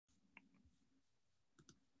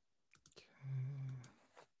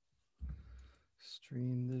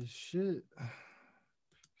Stream this shit.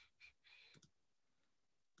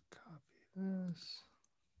 Copy this.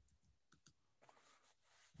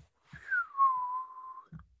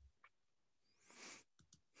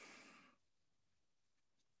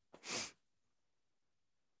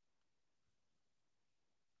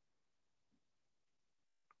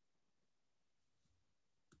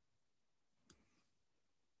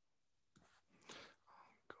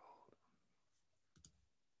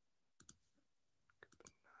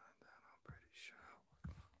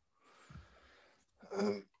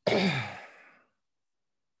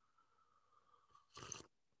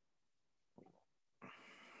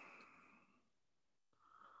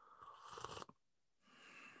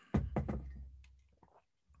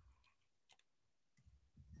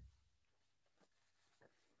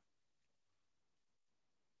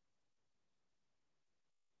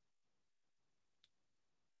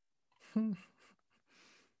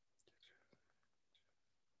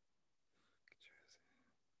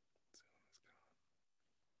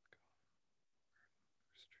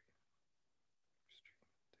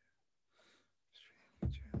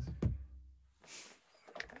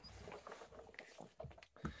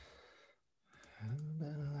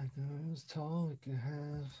 Better like those tall we can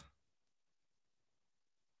have.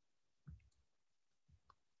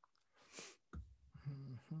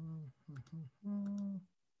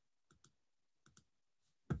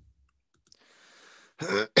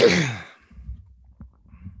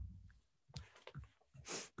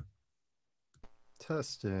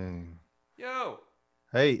 Testing. Yo,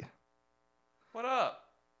 Hey, what up?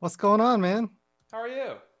 what's going on, man? How are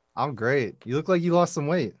you? I'm great. You look like you lost some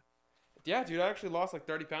weight. Yeah, dude, I actually lost like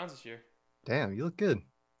 30 pounds this year. Damn, you look good.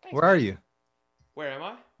 Thanks, Where are man. you? Where am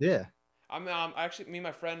I? Yeah. I'm actually me and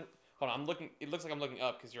my friend. Hold on, I'm looking. It looks like I'm looking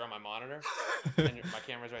up because you're on my monitor and my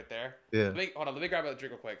camera's right there. Yeah. Hold on, let me grab a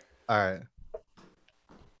drink real quick. All right.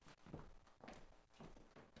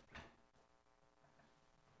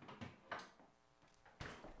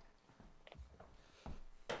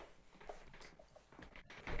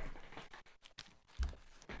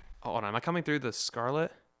 Oh, hold on, am I coming through the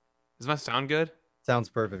Scarlet? Does my sound good? Sounds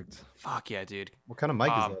perfect. Fuck yeah, dude. What kind of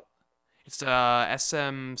mic is that? It's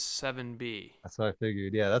SM7B. That's what I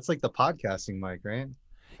figured. Yeah, that's like the podcasting mic, right?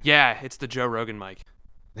 Yeah, it's the Joe Rogan mic.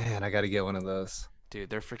 Man, I got to get one of those.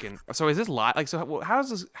 Dude, they're freaking. So is this live? Like, so how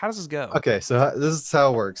does this go? Okay, so this is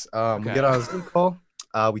how it works. We Okay. get on a Zoom call.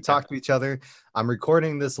 We talk to each other. I'm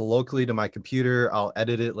recording this locally to my computer. I'll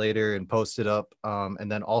edit it later and post it up.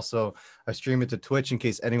 And then also I stream it to Twitch in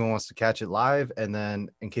case anyone wants to catch it live. And then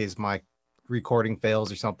in case my recording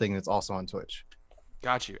fails or something, it's also on Twitch.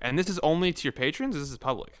 Got you. And this is only to your patrons? Or this is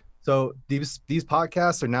public? So these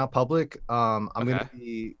podcasts are now public. I'm gonna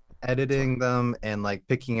be editing them and like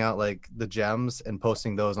picking out like the gems and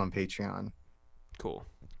posting those on Patreon. Cool.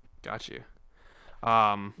 Got you.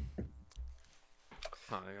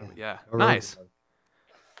 Yeah. Nice.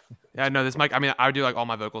 Yeah, no, this mic, I mean, I do like all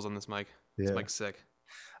my vocals on this mic. Yeah. This mic's sick.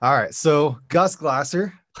 All right. So Gus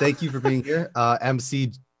Glasser, thank you for being here.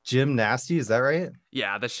 MC Jim Nasty, is that right?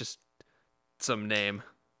 Yeah, that's just some name.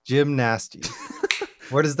 Jim Nasty.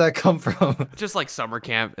 Where does that come from? Just like summer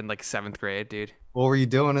camp in like 7th grade, dude. What were you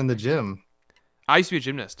doing in the gym? I used to be a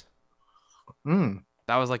gymnast.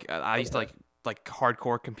 That was like, I used to like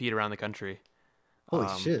hardcore compete around the country. Holy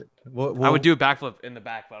shit. I would do a backflip in the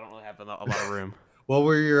back, but I don't really have a lot of room. What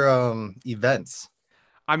were your events?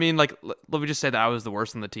 I mean, like, let me just say that I was the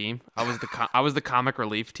worst on the team. I was the comic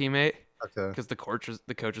relief teammate. Okay. Because the coach was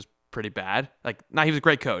pretty bad. Like, he was a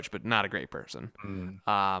great coach, but not a great person.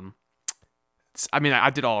 I mean, I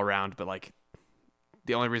did all around, but like,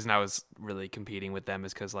 the only reason I was really competing with them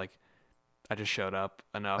is because like, I just showed up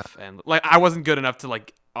enough, and like, I wasn't good enough to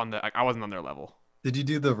like I wasn't on their level. Did you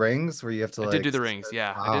do the rings where you have to? I did do the rings,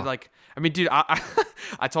 yeah. Wow. I did like. I mean, dude,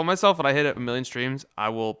 I told myself when I hit 1 million streams, I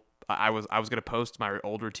was gonna post my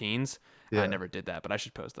old routines. Yeah. I never did that, but I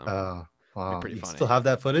should post them. Oh, wow! Pretty funny. Still have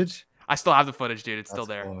that footage? I still have the footage, dude. It's That's still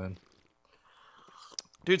there. Cool, man.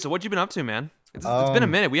 Dude, so what you been up to, man? It's been a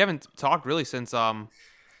minute. We haven't talked really since like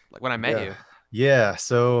when I met you. Yeah.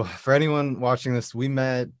 So for anyone watching this, we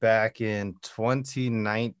met back in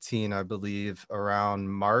 2019, I believe, around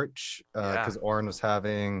March, because Oren was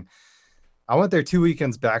having. I went there 2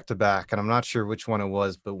 weekends back to back, and I'm not sure which one it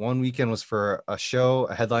was, but one weekend was for a show,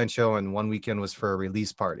 a headline show, and one weekend was for a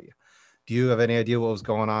release party. Do you have any idea what was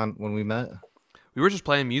going on when we met? We were just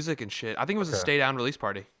playing music and shit. I think it was a Stay Down release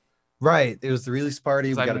party. Right. It was the release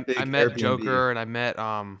party. We got a big I met Airbnb. Joker, and I met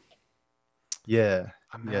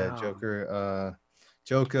Joker.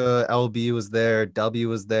 Joker, LB was there, W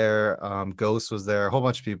was there, Ghost was there, a whole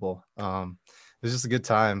bunch of people. was just a good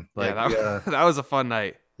time. Yeah, Like, yeah, that was a fun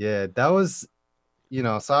night. yeah, that was,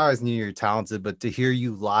 so I always knew you're talented, but to hear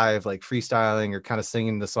you live, like freestyling or kind of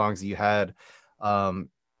singing the songs that you had, um,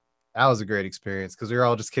 that was a great experience because we were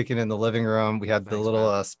all just kicking in the living room. We had the Thanks,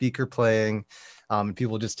 little man. speaker playing, and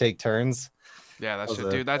people just take turns. Yeah, That that was shit,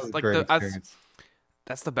 a dude. that was a great experience.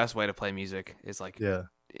 That's the best way to play music is like Yeah.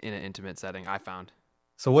 in an intimate setting. I found.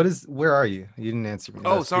 So where are you? You didn't answer me.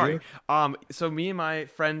 Oh, sorry. Studio? So me and my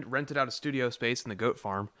friend rented out a studio space in the Goat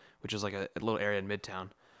Farm, which is like a little area in Midtown.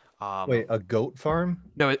 Um, Wait, a goat farm?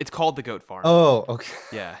 no, it's called the Goat Farm. Oh, okay.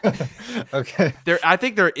 Yeah. Okay. I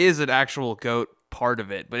think there is an actual goat part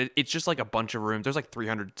of it, but it's just like a bunch of rooms. There's like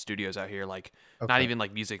 300 studios out here, like not Okay. even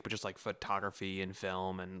like music, but just like photography and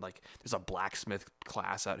film, and like there's a blacksmith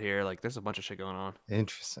class out here. Like there's a bunch of shit going on.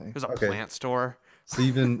 Interesting. There's a Okay. plant store. So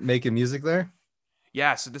you've been making music there?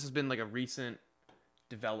 Yeah, so this has been like a recent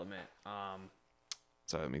development.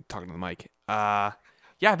 So let me talking to the mic. Yeah,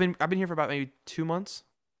 I've been here for about maybe 2 months.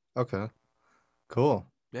 Okay. Cool.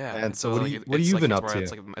 Yeah, And and so so like what have it's you like been it's up where to?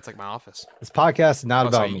 it's like my office. This podcast is not Oh,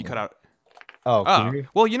 about sorry, me. you cut out. Oh, can you Oh, hear?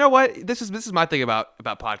 well, you know what? This is my thing about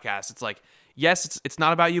podcasts. It's like, yes, it's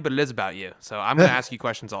not about you, but it is about you. So I'm gonna ask you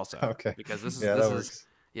questions also Okay. because this is Yeah, this that is works.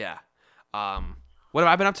 yeah. What have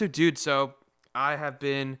I been up to, dude? So I have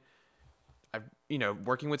been,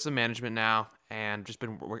 working with some management now, and just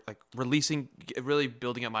been like releasing, really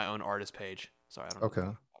building up my own artist page. Sorry, I don't know if Okay.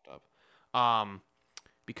 that popped up.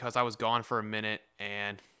 Because I was gone for a minute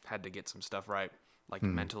and had to get some stuff right, like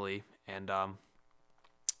Hmm. mentally, and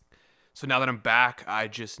so now that I'm back, I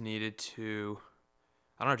just needed to,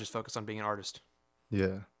 I don't know, just focus on being an artist,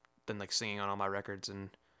 Yeah. then like singing on all my records and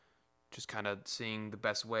just kind of seeing the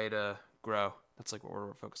best way to grow. That's like what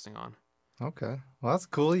we're focusing on. Okay. Well, that's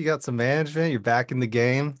cool. You got some management. You're back in the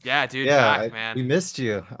game. Yeah, dude, Yeah, back, man. we missed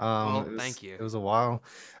you. Well, thank you. It was a while,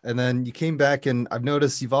 and then you came back, and I've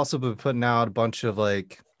noticed you've also been putting out a bunch of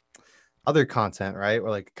like other content, right? Or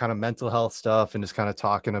like kind of mental health stuff, and just kind of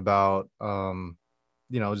talking about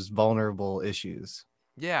just vulnerable issues.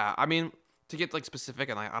 Yeah, I mean, to get like specific,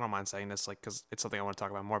 and like I don't mind saying this, like, because it's something I want to talk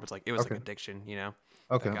about more. But it's like it was like Okay. addiction, that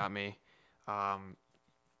Okay. got me, um,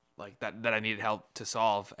 like that I needed help to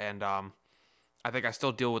solve, and I think I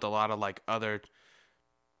still deal with a lot of like other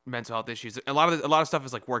mental health issues. A lot of stuff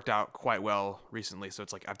has like worked out quite well recently, so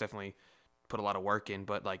it's like I've definitely put a lot of work in,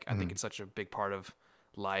 but like I think Mhm. it's such a big part of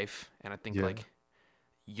life, and I think Yeah. like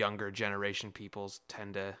younger generation people's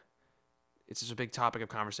tend to, it's just a big topic of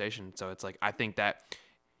conversation. So it's like I think that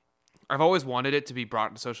I've always wanted it to be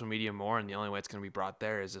brought to social media more, and the only way it's going to be brought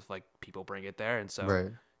there is if like people bring it there. And so,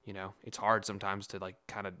 Right. it's hard sometimes to like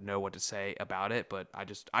kind of know what to say about it, but I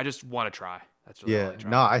just want to try. That's really all Yeah. I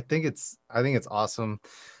try. No, I think it's awesome.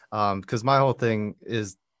 Because my whole thing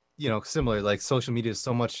is, similar. Like social media is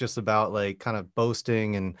so much just about like kind of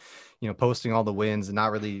boasting and, posting all the wins and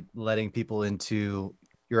not really letting people into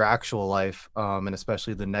your actual life, and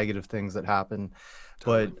especially the negative things that happen.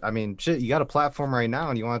 But Totally. I mean, shit, you got a platform right now,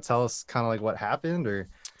 and you want to tell us kind of like what happened or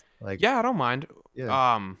like, Yeah, I don't mind.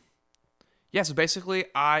 yeah. Um, yeah. So basically,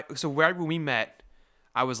 when we met,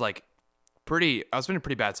 I was like I was in a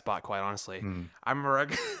pretty bad spot, quite honestly. Hmm. I remember,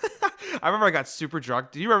 I remember I got super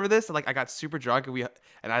drunk. Do you remember this? Like I got super drunk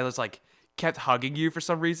and I was like kept hugging you for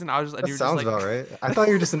some reason. And That you were just sounds like, about right. I thought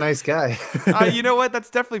you were just a nice guy. you know what? That's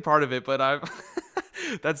definitely part of it, but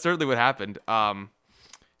that's certainly what happened.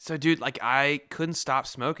 So dude, like I couldn't stop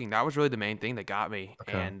smoking. That was really the main thing that got me.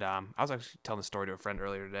 Okay. And I was actually telling the story to a friend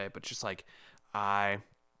earlier today, but just like I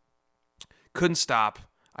couldn't stop.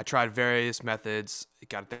 I tried various methods.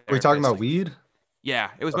 Got a Were we talking therapist. about Like, weed? yeah,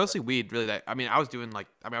 it was Okay. mostly weed. Really, that I mean, I was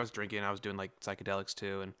drinking. I was doing like psychedelics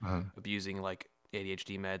too, and Uh-huh. abusing like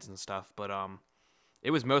ADHD meds and stuff. But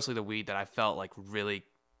it was mostly the weed that I felt like really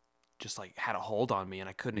just like had a hold on me, and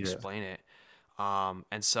I couldn't Yeah. explain it.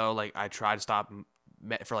 And so like I tried to stop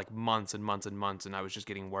for like months and months and months, and I was just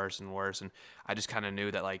getting worse and worse. And I just kind of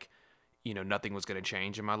knew that like nothing was going to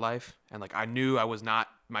change in my life, and like I knew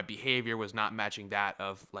my behavior was not matching that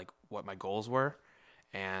of like what my goals were,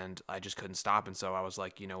 and I just couldn't stop. And so I was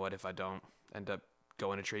like, you know what, if I don't end up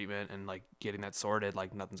going to treatment and like getting that sorted,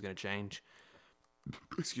 like nothing's going to change.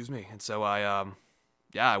 Excuse me. And so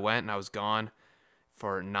I went and I was gone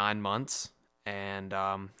for 9 months, and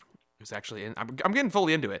it was actually I'm getting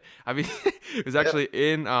fully into it. I mean, it was Yeah. actually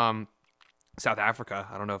in South Africa.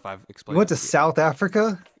 I don't know if I've You went explained. to South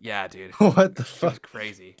Africa? Yeah, dude, What the it was fuck?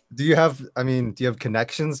 crazy. Do you have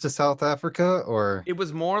connections to South Africa or It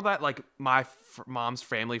was more that like my mom's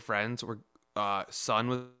family friends were son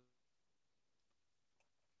was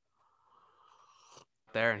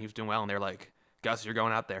there and he was doing well, and they're like, Gus, you're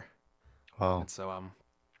going out there. wow. And so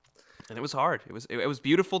and it was hard. It was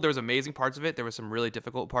beautiful. There was amazing parts of it. There were some really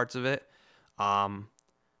difficult parts of it. Um,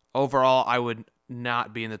 Overall, I would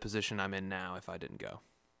not be in the position I'm in now if I didn't go,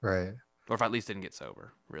 Right. or if I at least didn't get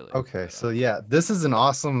sober. Really, Okay, but so yeah, this is an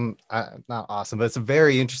awesome, not awesome, but it's a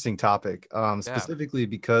very interesting topic, yeah, specifically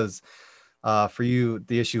because for you,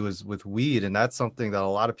 the issue is with weed, and that's something that a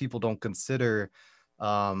lot of people don't consider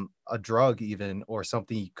a drug even, or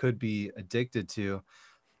something you could be addicted to.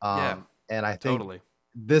 yeah, And I think totally,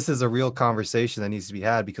 this is a real conversation that needs to be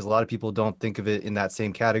had because a lot of people don't think of it in that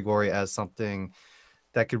same category as something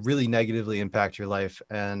that could really negatively impact your life.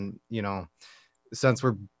 And, since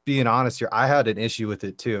we're being honest here, I had an issue with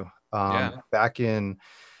it too. yeah, Back in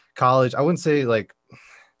college, I wouldn't say like,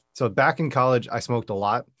 so back in college, I smoked a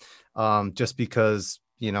lot, just because,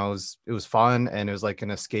 it was fun and it was like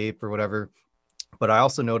an escape or whatever. But I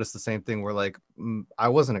also noticed the same thing where like I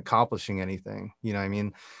wasn't accomplishing anything. You know what I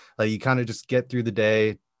mean? Like you kind of just get through the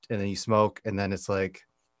day and then you smoke and then it's like,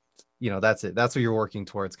 that's it. That's what you're working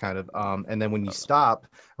towards kind of. And then when you totally, stop,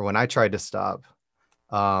 or when I tried to stop,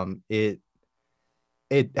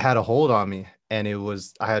 it had a hold on me, and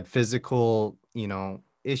I had physical,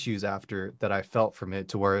 issues after that I felt from it,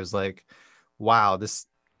 to where it was like, wow, this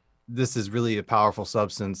is really a powerful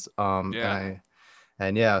substance. yeah.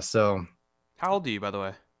 And yeah, so How old are you, by the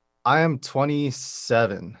way? I am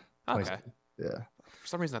 27. Okay. 27. Yeah. For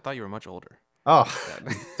some reason, I thought you were much older. Oh,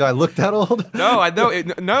 But do I look that old? no, I know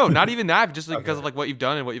it. No, not even that. Just like because Okay. of like what you've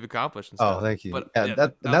done and what you've accomplished and Oh, stuff. thank you. But Yeah, yeah,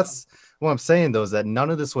 and that's what I'm saying though, is that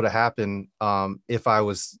none of this would have happened if I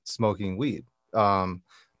was smoking weed. Um,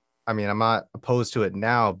 I mean, I'm not opposed to it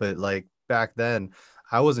now, but like back then,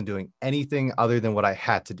 I wasn't doing anything other than what I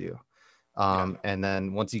had to do. yeah, And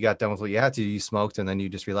then once you got done with what you had to do, you smoked and then you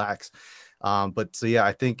just relax. But so yeah,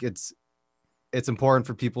 I think it's important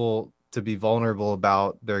for people to be vulnerable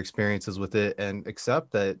about their experiences with it and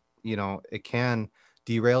accept that, it can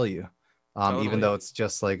derail you. Even totally. though it's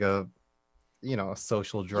just like a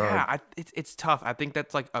social Yeah, drug. it's tough. I think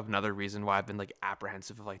that's like another reason why I've been like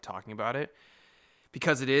apprehensive of like talking about it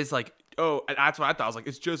because it is like, oh, and that's what I thought. I was like,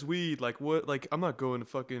 it's just weed. Like what? Like I'm not going to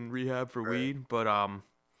fucking rehab for Right. weed. But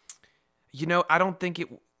I don't think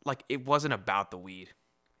it wasn't about the weed.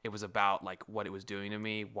 It was about like what it was doing to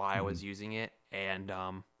me, why I Mhm. was using it, and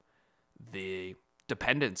the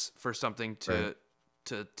dependence for something Right.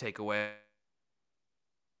 to take away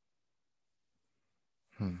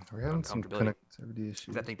We're having some uncomfortability. connectivity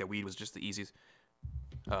Because I issues. think that weed was just the easiest.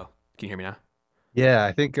 Oh, can you hear me now? Yeah,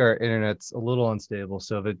 I think our internet's a little unstable.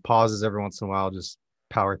 So if it pauses every once in a while, just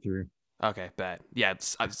power through. Okay, bet. Yeah,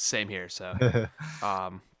 it's same here. So,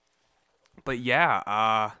 um, but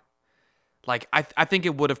yeah, like I think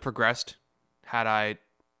it would have progressed had I,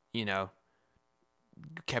 you know,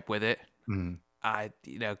 kept with it. Mhm.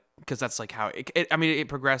 Because that's like how I mean, it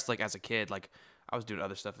progressed like as a kid. Like I was doing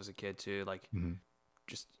other stuff as a kid too, like Mhm.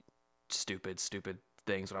 just stupid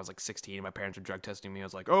things when I was like 16 and my parents were drug testing me. I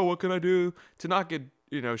was like, "Oh, what can I do to not get,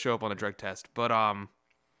 show up on a drug test?" But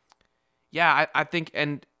yeah, I think,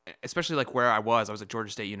 and especially like where I was at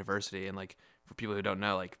Georgia State University, and like for people who don't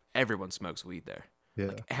know, like everyone smokes weed there. Yeah.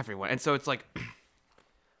 Like everyone. And so it's like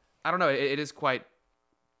I don't know, it is quite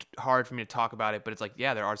hard for me to talk about it, but it's like,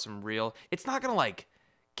 yeah, there are some real, it's not going to like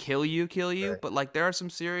kill you, Right. but like there are some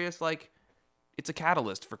serious like it's a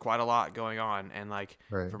catalyst for quite a lot going on. And like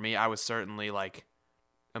Right. for me, I was certainly like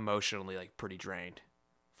emotionally like pretty drained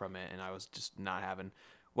from it, and I was just not having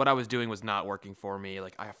what I was doing was not working for me.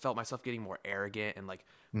 Like I felt myself getting more arrogant, and like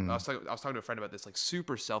Mhm. I was talking to a friend about this, like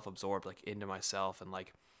super self-absorbed, like into myself, and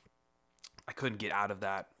like I couldn't get out of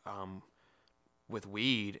that with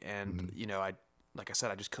weed. And Mhm. I like I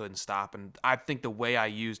said, I just couldn't stop. And I think the way I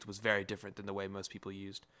used was very different than the way most people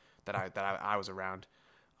used that I was around.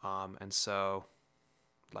 And so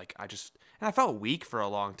like I felt weak for a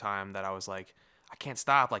long time, that I was like, I can't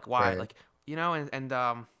stop. Like why? Right. Like and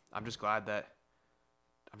I'm just glad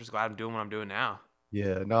I'm doing what I'm doing now.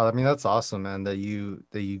 Yeah. No, I mean that's awesome, man, that you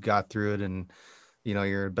got through it, and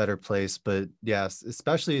you're in a better place. But yes,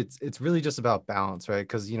 especially it's really just about balance, right?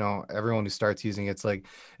 Because everyone who starts using it's like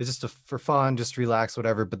it's just for fun, just relax,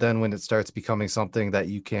 whatever. But then when it starts becoming something that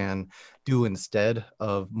you can do instead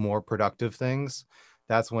of more productive things,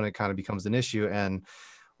 that's when it kind of becomes an issue. And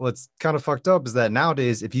what's kind of fucked up is that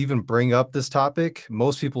nowadays, if you even bring up this topic,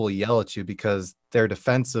 most people will yell at you because they're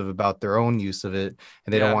defensive about their own use of it,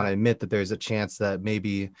 and they don't Yeah. want to admit that there's a chance that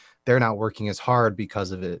maybe they're not working as hard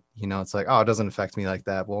because of it. It's like, oh, it doesn't affect me like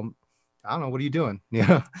that. Well, I don't know. What are you doing?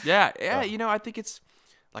 Yeah, yeah. Uh, I think it's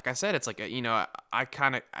like I said, it's like I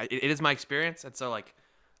kind of it is my experience, and so like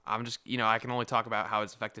I'm just I can only talk about how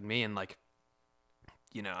it's affected me, and like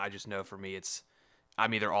I just know for me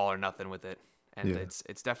I'm either all or nothing with it, and Yeah.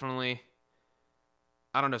 it's definitely,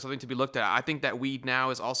 I don't know, something to be looked at. I think that weed now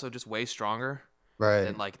is also just way stronger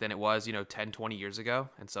Right. than it was 10, 20 years ago,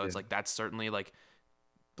 and so Yeah. it's like that's certainly like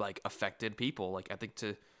affected people. Like I think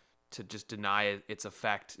to just deny its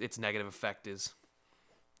effect, its negative effect is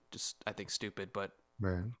just, I think, stupid. But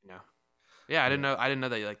Right. you know, yeah, Yeah. I didn't know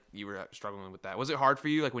that like you were struggling with that. Was it hard for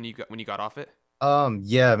you like when you got off it?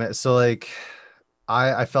 Yeah, man. So like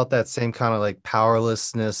I felt that same kind of like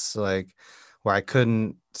powerlessness, like where I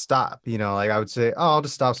couldn't stop, like I would say, oh, I'll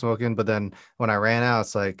just stop smoking. But then when I ran out,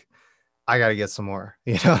 it's like, I got to get some more,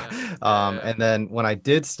 Yeah, yeah, yeah, And then when I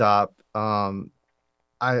did stop,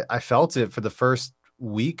 I felt it for the first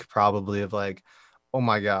week probably of like, oh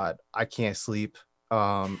my God, I can't sleep.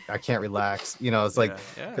 I can't relax. It's like, yeah,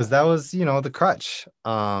 yeah. because that was, the crutch.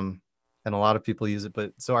 And a lot of people use it.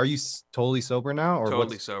 But so are you totally sober now or Totally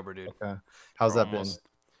what's sober, dude. okay? How's For that been? almost,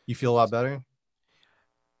 You feel a lot better?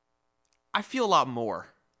 I feel a lot more.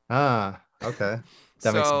 Ah, okay.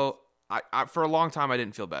 That makes sense. So I for a long time I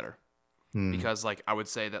didn't feel better Hmm. because like I would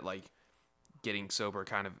say that like getting sober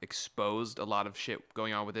kind of exposed a lot of shit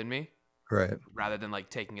going on within me Right. rather than like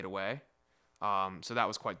taking it away. So that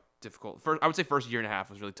was quite difficult. First, I would say first year and a half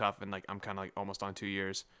was really tough, and like I'm kind of like almost on 2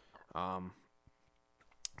 years. Um,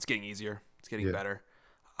 it's getting easier. It's getting Yeah. better.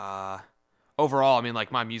 Uh, Overall, I mean,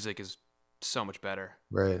 like my music is so much better.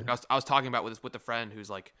 Right. I was talking about with a friend who's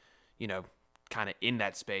like, you know, kind of in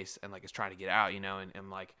that space and like is trying to get out, and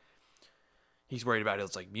like he's worried about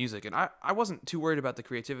his like music, and I wasn't too worried about the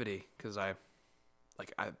creativity because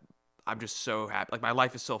like I'm just so happy. Like my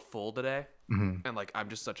life is so full today, Hmm. and like I'm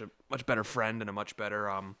just such a much better friend and a much better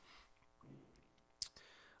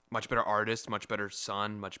artist, much better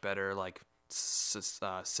son, much better like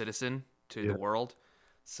citizen to the Yeah. world.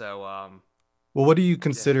 So Well, what do you yeah.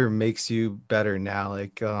 consider makes you better now?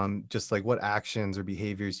 Like, just like what actions or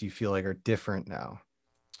behaviors do you feel like are different now?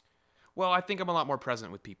 Well, I think I'm a lot more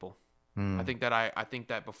present with people. Hmm. I think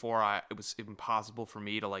that before it was impossible for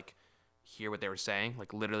me to like hear what they were saying.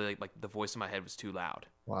 Like literally like the voice in my head was too loud.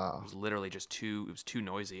 It Wow. was literally just too it was too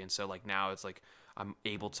noisy. And so like now it's like I'm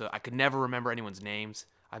able to I could never remember anyone's names.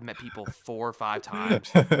 I've met people 4 or 5 times.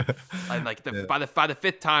 And like Yeah. by the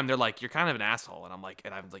fifth time they're like, you're kind of an asshole. And I'm like,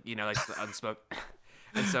 like the unspoken.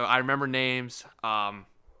 And so I remember names.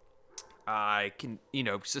 I can,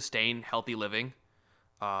 sustain healthy living.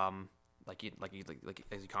 Um like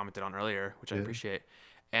as you commented on earlier, which I Yeah. appreciate.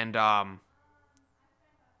 And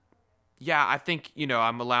yeah, I think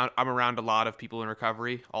I'm around a lot of people in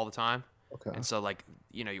recovery all the time, Okay. and so like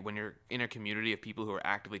when you're in a community of people who are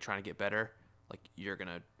actively trying to get better, like you're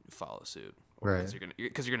gonna follow suit, or Right.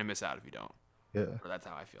 because you're gonna miss out if you don't. Yeah. Or that's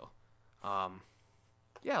how I feel. Um,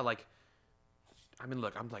 yeah, like I mean,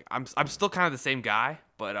 look, I'm still kind of the same guy,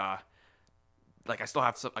 but like I still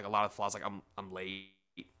have some, like a lot of flaws. Like I'm late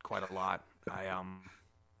quite a lot. I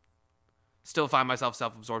still find myself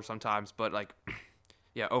self-absorbed sometimes, but like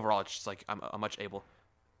yeah, overall, it's just like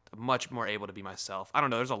much more able to be myself. I don't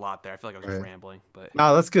know. There's a lot there. I feel like I was just Right. rambling, but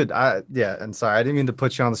No, that's good. Yeah, and sorry, I didn't mean to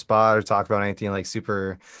put you on the spot or talk about anything like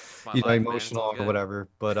super, it's my life, man. It's all emotional or good. whatever.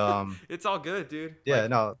 But It's all good, dude. yeah, Like,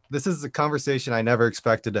 no, this is a conversation I never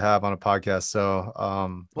expected to have on a podcast. So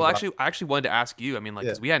I'm well, glad. I actually wanted to ask you. I mean, like, Yeah.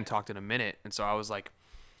 because we hadn't talked in a minute, and so I was like,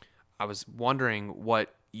 I was wondering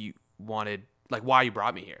what you wanted, like, why you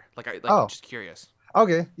brought me here. Oh, Just curious.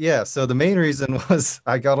 okay. Yeah. So the main reason was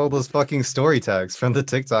I got all those fucking story tags from the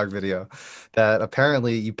TikTok video that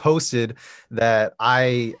apparently you posted that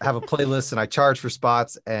I have a playlist and I charge for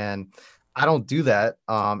spots and I don't do that.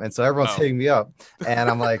 And so everyone's Oh, hitting me up and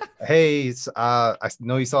I'm like, hey, I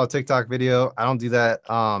know you saw a TikTok video. I don't do that.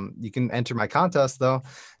 You can enter my contest though.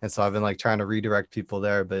 And so I've been like trying to redirect people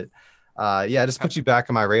there, but yeah, just put you back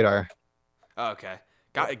on my radar. okay, Yeah.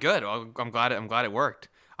 got it. Good. Well, I'm glad it worked.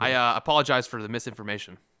 I Yeah. apologize for the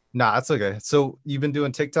misinformation, Nah, that's okay. So you've been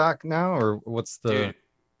doing TikTok now or what's the dude.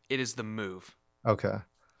 It is the move. okay.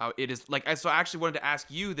 It is like so. I actually wanted to ask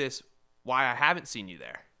you this: why I haven't seen you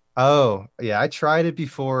there. Oh, yeah, I tried it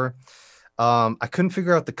before. I couldn't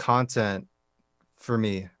figure out the content for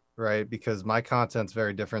me, right? Because my content's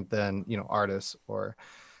very different than, artists or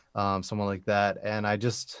someone like that. And I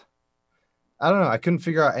don't know, I couldn't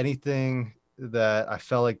figure out anything that I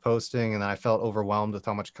felt like posting, and then I felt overwhelmed with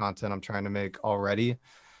how much content I'm trying to make already.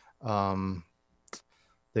 Um,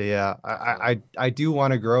 but yeah, I I feel that. I do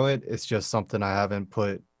want to grow it. It's just something I haven't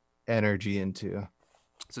put energy into.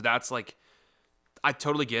 So that's like I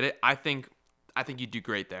totally get it. I think you'd do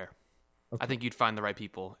great there. I Okay. think you'd find the right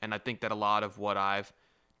people, and I think that a lot of what I've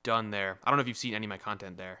done there. I don't know if you've seen any of my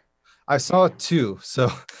content there. I saw two.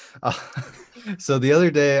 So, uh, so the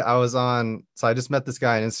other day I was on. So I just met this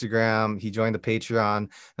guy on Instagram. He joined the Patreon, and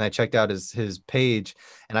I checked out his page,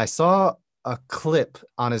 and I saw a clip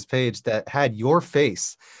on his page that had your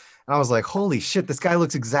face. And I was like, holy shit, this guy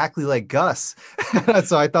looks exactly like Gus.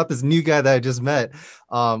 So I thought this new guy that I just met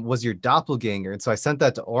was your doppelganger. And so I sent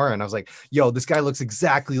that to Oren. I was like, yo, this guy looks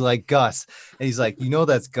exactly like Gus. And he's like, you know,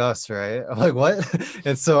 that's Gus, right? I'm like, what?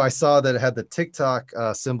 And so I saw that it had the TikTok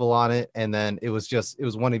symbol on it. And then it was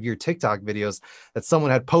one of your TikTok videos that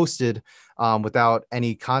someone had posted without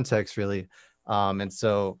any context really. And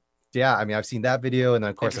so yeah, I mean, I've seen that video, and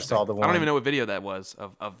then of course I saw the I don't even one. know what video that was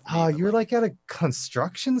of me, but You're like, like at a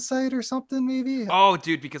construction site or something, maybe? oh,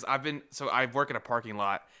 dude, because I work in a parking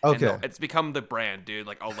lot, and Okay. it's become the brand, dude.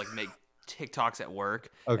 Like, I'll like make TikToks at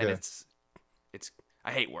work, and Okay. it's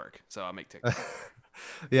I hate work, so I make TikToks.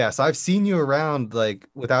 Yeah, so I've seen you around like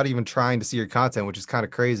without even trying to see your content, which is kind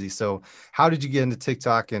of crazy. So how did you get into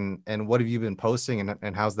TikTok, and what have you been posting,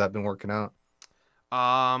 and how's that been working out?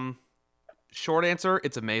 Um, Short answer,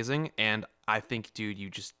 it's amazing, and I think, dude,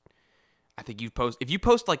 I think you post if you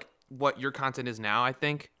post like what your content is now. I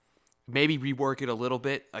think maybe rework it a little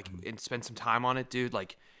bit, like, Mhm. and spend some time on it, dude.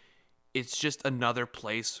 Like, it's just another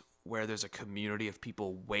place where there's a community of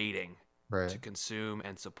people waiting Right. to consume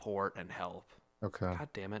and support and help. Okay. God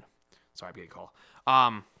damn it. Sorry, I'm getting a call.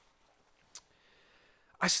 Um,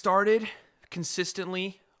 I started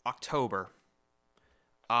consistently October.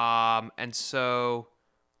 And so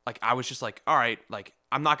like I was just like, all right, like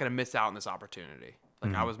I'm not gonna miss out on this opportunity.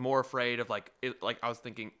 Like I Mhm. was more afraid of like it. Like I was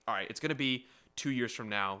thinking, all right, it's gonna be 2 years from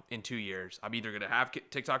now. In 2 years, I'm either gonna have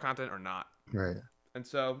TikTok content or not. Right. And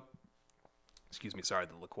so, excuse me, sorry,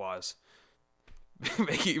 the liqueur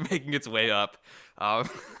making its way up. Um,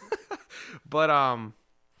 but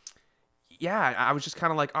yeah, I was just kind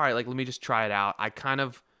of like, all right, like let me just try it out. I kind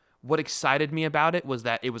of what excited me about it was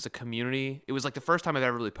that it was a community. It was like the first time I've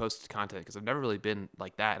ever really posted content because I've never really been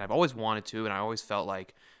like that, and I've always wanted to, and I always felt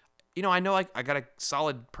like, I know like I got a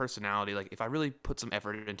solid personality. Like if I really put some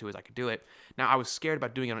effort into it, I could do it. Now I was scared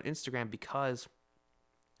about doing it on Instagram because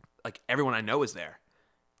like everyone I know is there.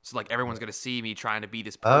 So like everyone's gonna see me trying to be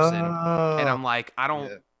this person, and Oh, I'm like, yeah. I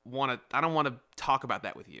don't want to talk about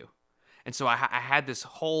that with you. And so I had this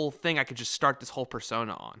whole thing I could just start this whole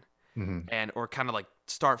persona on, Hmm. and or kind of like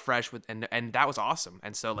start fresh with, and that was awesome.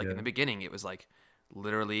 And so like in Yeah. the beginning, it was like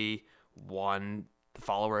literally one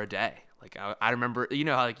follower a day. Like I remember, you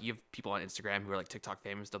know how like you have people on Instagram who are like TikTok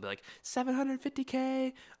famous, they'll be like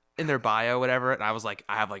 750K in their bio, whatever. And I was like,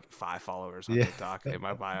 I have like 5 followers on Yeah. TikTok in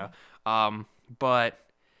my bio. But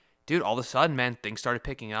dude, all of a sudden, man, things started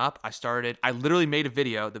picking up. I literally made a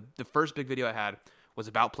video. The first big video I had was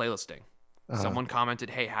about playlisting. Uh-huh. Someone commented,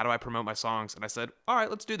 hey, how do I promote my songs? And I said, all right,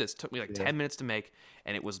 let's do this. It took me like Yeah. 10 minutes to make.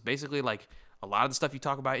 And it was basically like a lot of the stuff you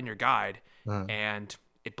talk about in your guide. Uh-huh. And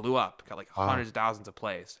it blew up, got like Wow. hundreds of thousands of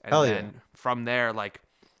plays. And Hell yeah. then from there, like,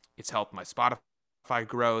 it's helped my Spotify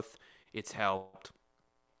growth. It's helped.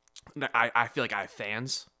 I feel like I have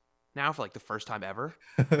fans now for like the first time ever.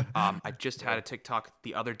 I just Yeah. had a TikTok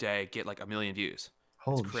the other day get like 1 million views. It's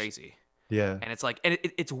Holy shit. crazy. Yeah. And it's like, and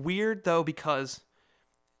it's weird though, because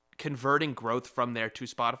converting growth from there to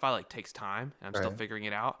Spotify like takes time, and I'm still Right. figuring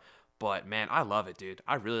it out. But man, I love it, dude.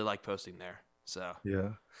 I really like posting there. So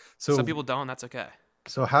Yeah. some So people don't. That's okay.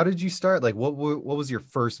 so how did you start? Like what was your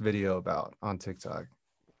first video about on TikTok?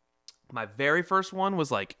 My very first one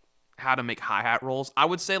was like how to make hi hat rolls. I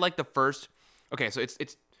would say like the first. Okay, so it's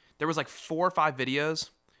there was like 4 or 5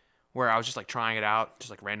 videos where I was just like trying it out, just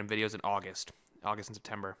like random videos in August and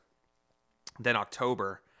September. Then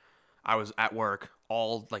October, I was at work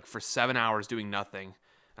all like for 7 hours doing nothing,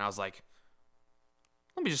 and I was like,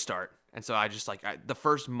 let me just start. And so I just like the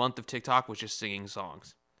first month of TikTok was just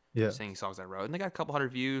Yeah. singing songs I wrote, and they got a couple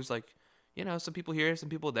hundred views. Like, some people here, some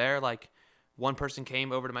people there. Like, one person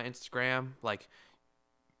came over to my Instagram. Like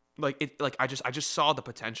it, like I just saw the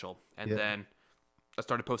potential, and Yeah. then I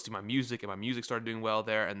started posting my music, and my music started doing well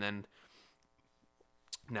there, and then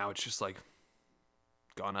now it's just like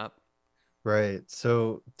gone up. Right.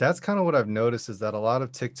 So that's kind of what I've noticed is that a lot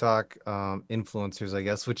of TikTok influencers, I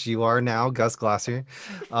guess, which you are now, Gus Glasser,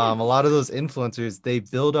 a lot of those influencers, they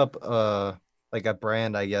build up like a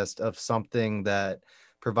brand, I guess, of something that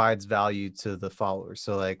provides value to the followers.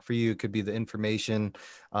 So like for you, it could be the information.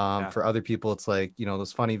 Yeah, For other people, it's like,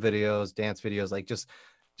 those funny videos, dance videos, like just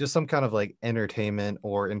some kind of like entertainment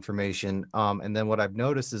or information. And then what I've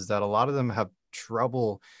noticed is that a lot of them have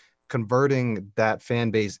trouble converting that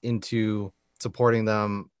fan base into supporting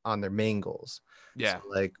them on their main goals. So yeah,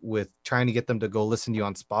 like with trying to get them to go listen to you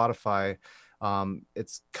on Spotify, it's kind of difficult, it seems like, especially with, you know, the funny videos, dance videos, like just some kind of like entertainment or information. And then what I've noticed is that a lot of them have trouble converting that fan base into supporting them on their main goals. So like with trying to get them to go listen to you on Spotify,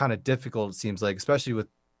 it's kind of difficult, it seems like, especially with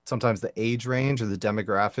sometimes the age range or the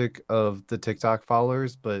demographic of the TikTok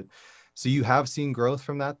followers. But so you have seen growth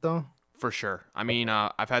from that though? For sure. I mean,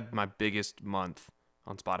 I've had my biggest month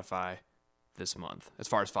on Spotify this month as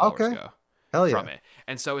far as followers Okay. go Hell from yeah. it.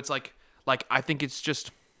 And so it's like I think it's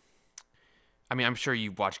just I mean, I'm sure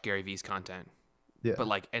you watch Gary Vee's content, but Yeah.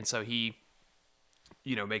 like and so he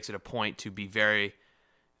makes it a point to be very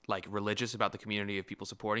like religious about the community of people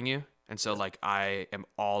supporting you. And so like I am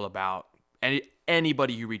all about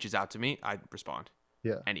anybody who reaches out to me, I respond.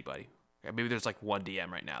 Yeah. Anybody. Maybe there's like one DM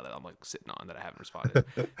right now that I'm like sitting on that I haven't responded.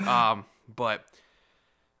 But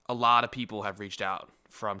a lot of people have reached out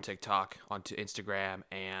from TikTok onto Instagram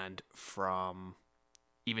and from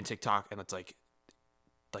even TikTok, and it's like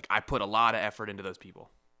I put a lot of effort into those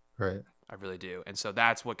people. Right. I really do, and so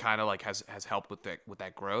that's what kind of like has helped with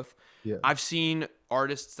that growth. Yeah. I've seen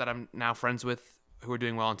artists that I'm now friends with who are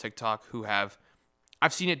doing well on TikTok who have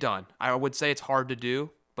I've seen it done. I would say it's hard to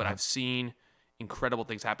do, but Uh-huh. I've seen incredible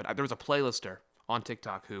things happen. There was a playlister on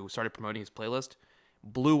TikTok who started promoting his playlist,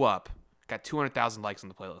 blew up, got 200,000 likes on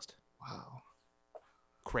the playlist. Wow.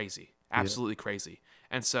 Crazy, Yeah. absolutely crazy.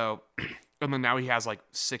 And so, and then now he has like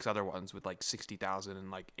 6 other ones with like 60,000 and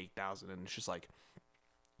like 8,000, and it's just like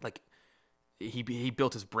he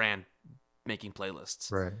built his brand making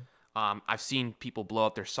playlists. Right. I've seen people blow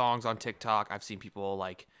up their songs on TikTok. I've seen people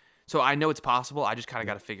like, so I know it's possible. I just kind of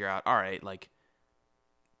Yeah. got to figure out, all right, like,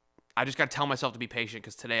 I just got to tell myself to be patient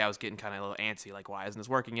because today I was getting kind of a little antsy, like, why isn't this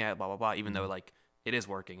working yet? Blah, blah, blah. Even though, Mhm. like, it is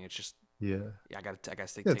working. It's just, Yeah. yeah, I gotta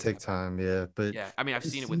It's gonna take take my time. time, yeah. But Yeah. I mean, I've I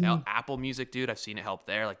seen it with see. Apple Music, dude. I've seen it help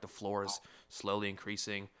there. Like, the floor is slowly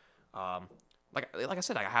increasing. Um, like I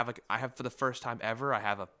said, I have for the first time ever, I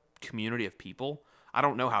have a community of people. I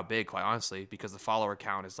don't know how big, quite honestly, because the follower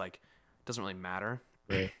count is like, doesn't really matter.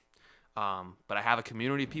 Right. But I have a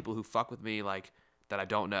community of people who fuck with me like that I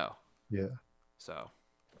don't know. Yeah. So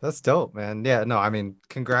That's dope, man. Yeah, no, I mean,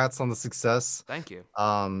 congrats on the success. thank you.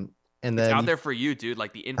 Um, and It's then out you there for you, dude.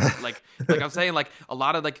 Like the info, like I'm saying, like a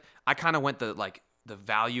lot of like I kind of went the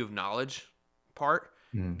value of knowledge part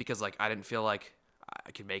Mm, because like I didn't feel like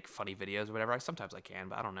I could make funny videos or whatever. Sometimes I can,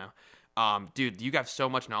 but I don't know. Dude, you got so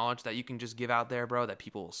much knowledge that you can just give out there, bro, that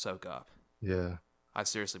people will soak up. yeah. I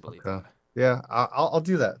seriously believe Okay. that. Yeah, I'll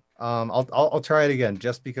do that. I'll try it again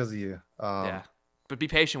just because of you. Yeah, but be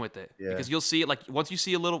patient with it Yeah. because you'll see it. Like once you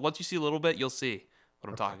see a little bit, you'll see what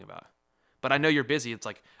I'm Okay. talking about. But I know you're busy. It's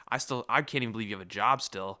like I can't even believe you have a job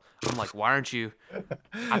still. I'm like, why aren't you?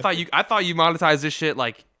 I thought you monetized this shit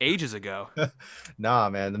like ages ago. Nah,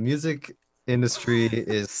 man, the music industry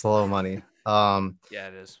is slow money. Yeah,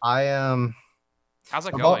 it is. I am How's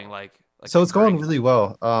that about going? Like so it's going converting. really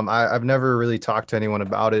well. I've never really talked to anyone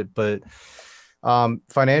about it, but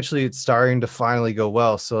financially it's starting to finally go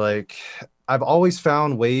well. So like I've always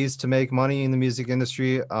found ways to make money in the music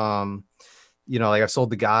industry. Like I sold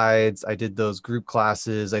the guides, I did those group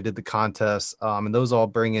classes, I did the contests, and those all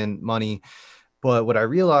bring in money. But what I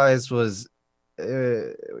realized was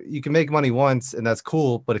you can make money once and that's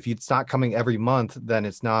cool, but if it's not coming every month, then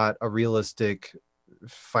it's not a realistic,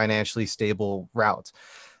 financially stable route.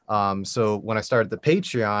 So when I started the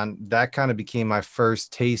Patreon, that kind of became my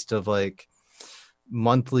first taste of like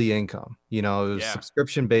monthly income. It was Yeah.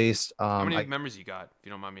 subscription based. How many I members you got? If you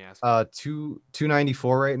don't mind me asking.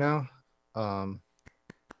 294 right now. Um,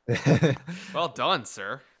 Well done,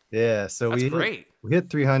 sir. yeah, so That's we hit great. we hit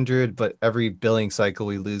 300, but every billing cycle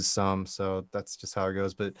we lose some, so that's just how it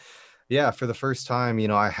goes. But yeah, for the first time,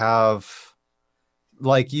 I have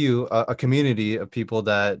like you a community of people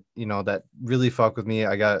that really fuck with me.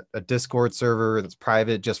 I got a Discord server that's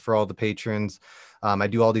private just for all the patrons. I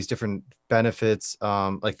do all these different benefits,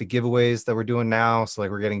 like the giveaways that we're doing now. So like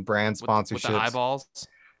we're getting brand With the sponsorships. eyeballs.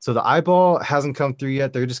 So the eyeball hasn't come through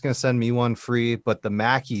yet. They're just gonna send me one free, but the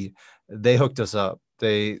Mackie, they hooked us up.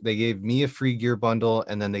 They gave me a free gear bundle,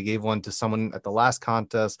 and then they gave one to someone at the last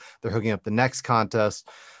contest. They're hooking up the next contest.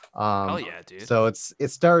 Hell Um, yeah, dude. so it's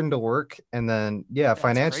starting to work. And then yeah, Yeah, that's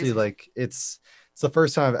financially, crazy. like it's the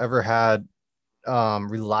first time I've ever had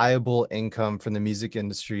reliable income from the music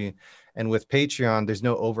industry. And with Patreon, there's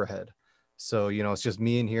no overhead. So, it's just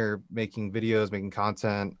me in here making videos, making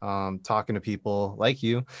content, talking to people like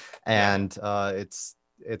you, Yeah. and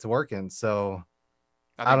it's working. So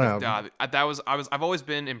I I think don't know. I've always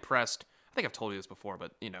been impressed. I think I've told you this before,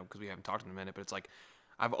 but because we haven't talked in a minute, but it's like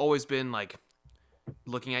I've always been like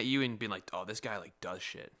looking at you and being like, "Oh, this guy like does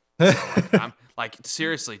shit." So like I'm like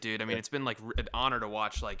seriously, dude. I mean, it's been like an honor to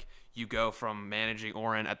watch like you go from managing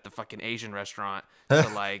Oren at the fucking Asian restaurant to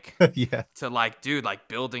like Yeah, dude, like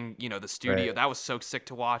building, the studio. right. That was so sick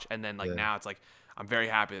to watch. And then like Yeah. now it's like I'm very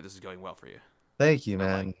happy that this is going well for you. Thank you, I'm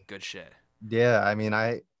like, man. good shit. Yeah, I mean,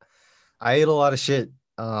 I ate a lot of shit.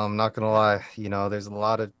 Not gonna lie,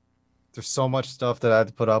 there's so much stuff that I had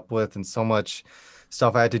to put up with and so much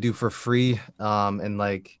stuff I had to do for free. And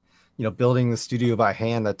like, building the studio by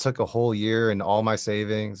hand that took a whole year and all my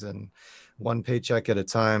savings and one paycheck at a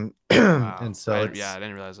time. Wow. And so I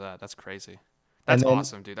didn't realize that. That's crazy. and That's then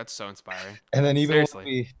awesome, dude. That's so inspiring. and then even when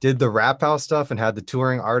Seriously. we did the Rap House stuff and had the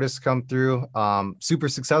touring artists come through, super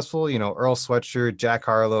successful, Earl Sweatshirt, Jack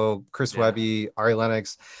Harlow, Chris Yeah. Webby, Ari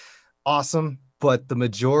Lennox, awesome. But the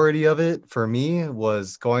majority of it for me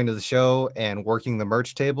was going to the show and working the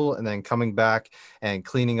merch table and then coming back and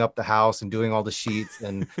cleaning up the house and doing all the sheets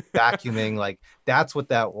and vacuuming. Like that's what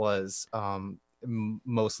that was,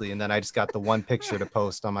 mostly. And then I just got the one picture to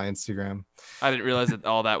post on my Instagram. I didn't realize that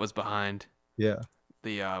all that was behind Yeah.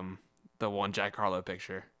 the one Jack Harlow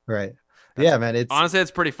picture. Right. That's Yeah, man. honestly it's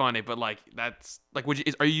pretty funny, but like that's like would you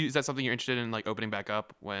is that something you're interested in like opening back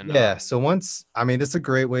up when Yeah. So it's a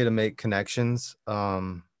great way to make connections.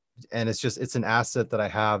 And it's an asset that I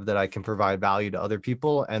have that I can provide value to other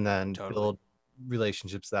people and then totally. build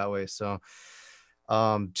relationships that way. So,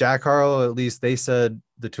 Jack Harlow, at least the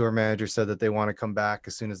tour manager said that they want to come back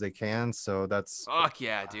as soon as they can. So that's, Fuck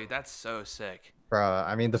yeah, dude. That's so sick.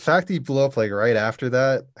 I mean, the fact that he blew up like right after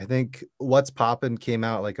that, I think What's Poppin' came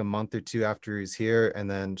out like a month or two after he's here.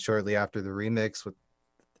 And then shortly after the remix with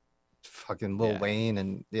fucking Lil Yeah. Wayne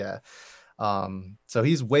and yeah. So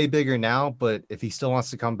he's way bigger now, but if he still wants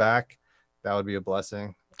to come back, that would be a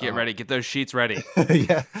blessing. Get ready, get those sheets ready.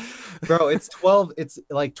 Yeah, bro, it's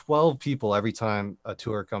like 12 people every time a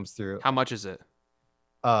tour comes through. How much is it?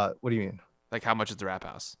 What do you mean? Like how much is the Rap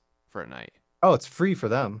House for a night? Oh, it's free for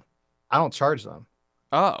them. I don't charge them.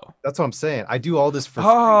 Oh. That's what I'm saying. I do all this for free.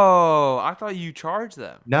 Oh, I thought you charged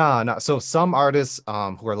them. No. So some artists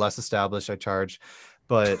who are less established, I charge.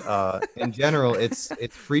 But in general, it's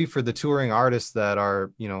free for the touring artists that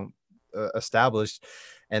are, established.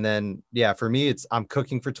 And then, yeah, for me, I'm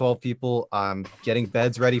cooking for 12 people. I'm getting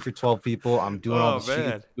beds ready for 12 people. I'm doing all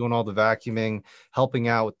the sheets, doing all the vacuuming, helping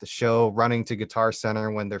out with the show, running to Guitar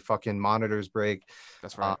Center when their fucking monitors break.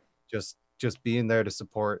 That's right. Just being there to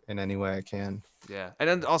support in any way I can. Yeah. And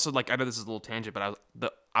then also, like, I know this is a little tangent,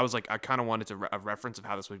 but I was like, I kind of wanted a reference of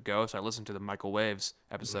how this would go. So I listened to the Michael Waves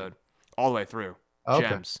episode all the way through. Okay.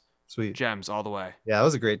 Gems. Sweet. Gems all the way. Yeah, that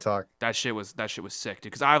was a great talk. That shit was sick,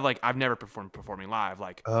 dude. Because I've never performing live.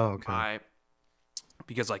 Like,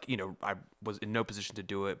 because like I was in no position to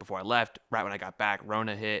do it before I left. Right when I got back,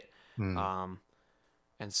 Rona hit. And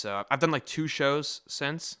so I've done like 2 shows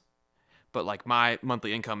since, but like my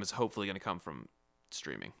monthly income is hopefully going to come from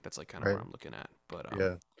streaming. That's like kind of where I'm looking at. But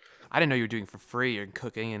yeah, I didn't know you were doing it for free and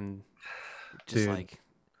cooking and just like.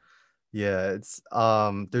 Yeah, it's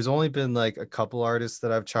there's only been like a couple artists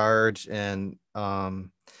that I've charged and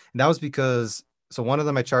that was because one of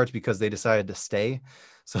them I charged because they decided to stay.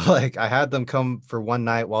 So like I had them come for one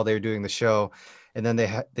night while they were doing the show and then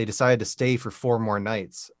they decided to stay for 4 more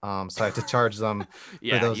nights. So I had to charge them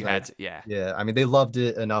for those nights. Yeah. I mean, they loved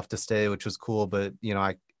it enough to stay, which was cool, but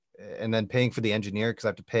and then paying for the engineer because I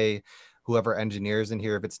have to pay whoever engineers in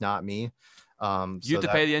here if it's not me. You have to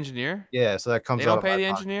pay the engineer? Yeah, so that comes out. They don't pay the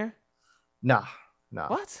engineer? No.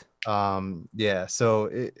 What? Yeah. So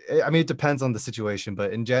I mean, it depends on the situation,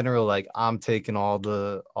 but in general, like I'm taking all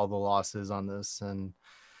the losses on this, and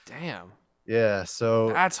damn. Yeah. So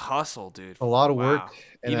that's hustle, dude. A lot of work.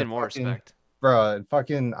 And even more respect, bro.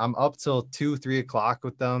 I'm up till 2-3 o'clock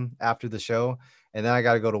with them after the show, and then I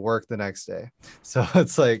got to go to work the next day. So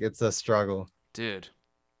it's like it's a struggle, dude.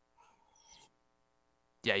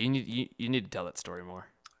 Yeah, you need to tell that story more.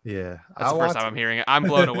 Yeah, that's the first time I'm hearing it. I'm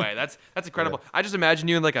blown away. That's incredible. Yeah. I just imagine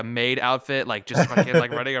you in like a maid outfit, like just fucking like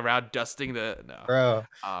running around dusting bro.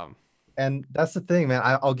 And that's the thing, man.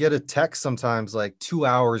 I'll get a text sometimes like 2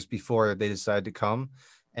 hours before they decide to come,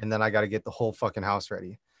 and then I got to get the whole fucking house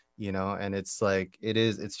ready, And it's like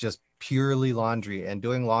it's just purely laundry, and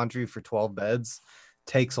doing laundry for 12 beds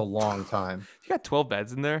takes a long time. You got 12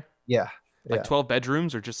 beds in there? Yeah, like 12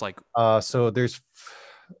 bedrooms or just like? So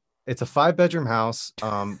it's a 5-bedroom house.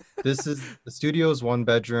 The studio is 1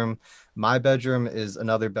 bedroom. My bedroom is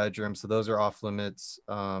another bedroom. So those are off limits.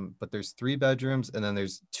 But there's 3 bedrooms and then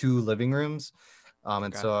there's 2 living rooms.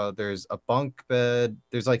 And so there's a bunk bed.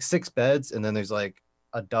 There's like 6 beds and then there's like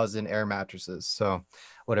a dozen air mattresses. So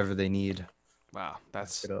whatever they need. Wow.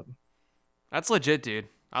 That's legit, dude.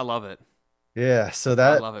 I love it. Yeah, so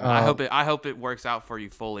that I love it. I hope it works out for you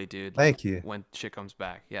fully, dude. Thank you. When shit comes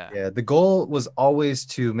back, yeah. Yeah, the goal was always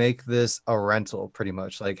to make this a rental, pretty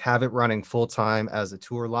much, like have it running full time as a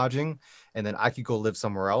tour lodging, and then I could go live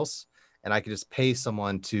somewhere else, and I could just pay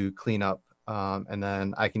someone to clean up, and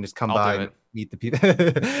then I can just come by meet the people.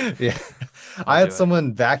 Yeah. I'll I had do it.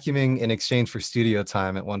 someone vacuuming in exchange for studio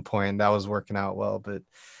time at one point. That was working out well, but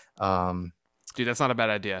um Dude, that's not a bad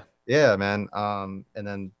idea. yeah, man. And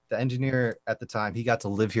then the engineer at the time, he got to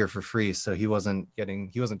live here for free, so he wasn't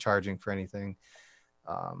charging for anything.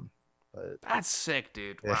 Um, but That's sick,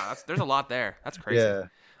 dude. yeah, Wow, there's a lot there. That's crazy. yeah.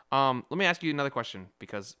 Let me ask you another question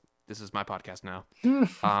because this is my podcast now. Hmm.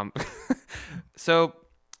 Um, so,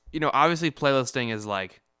 obviously playlisting is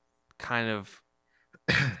like kind of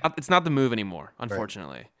it's not the move anymore, Right.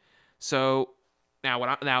 unfortunately. So now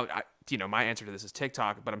my answer to this is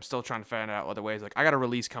TikTok, but I'm still trying to find out other ways. Like I got a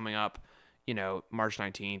release coming up, March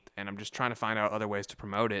 19th, and I'm just trying to find out other ways to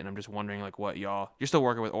promote it. And I'm just wondering like what you're still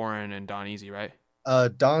working with Oren and Don Easy, right?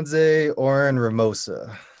 Donze, Oren,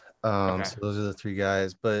 Ramosa. Okay. So those are the three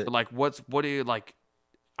guys. But But like what do you like?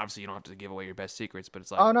 Obviously you don't have to give away your best secrets, but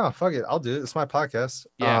it's like, oh no, fuck it, I'll do it. It's my podcast.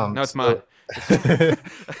 yeah, no, it's mine. So It's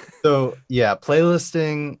so yeah,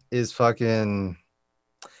 playlisting is fucking.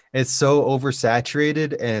 It's so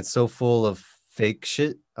oversaturated and it's so full of fake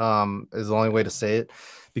shit. Is the only way to say it.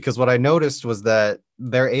 Because what I noticed was that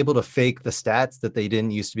they're able to fake the stats that they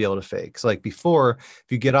didn't used to be able to fake. So like before, if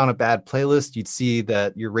you get on a bad playlist, you'd see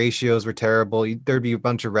that your ratios were terrible. There'd be a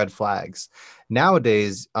bunch of red flags.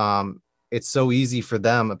 Nowadays, it's so easy for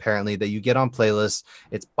them apparently that you get on playlists,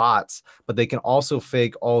 it's bots, but they can also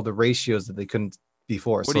fake all the ratios that they couldn't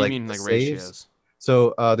before. What So do you like mean the like saves. ratios?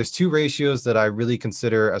 So there's two ratios that I really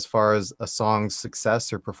consider as far as a song's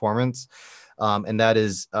success or performance. And that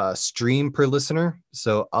is stream per listener.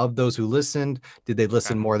 So of those who listened, did they Okay,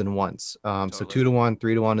 listen more than once? So totally. 2 to 1,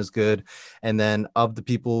 3 to 1 is good. And then of the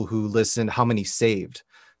people who listened, how many saved?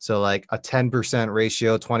 So like a 10%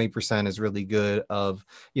 ratio, 20% is really good.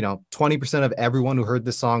 20% of everyone who heard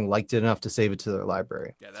the song liked it enough to save it to their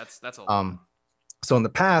library. Yeah, that's a lot. Um, so in the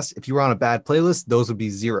past, if you were on a bad playlist, those would be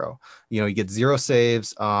zero. You get zero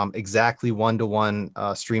saves, exactly 1 to 1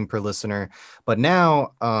 stream per listener. But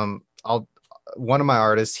now, I'll one of my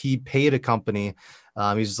artists, he paid a company.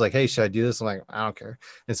 He's just like, hey, should I do this? I'm like, I don't care.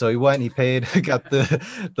 And so he went and he paid, got the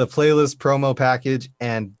playlist promo package,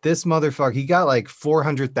 and this motherfucker, he got like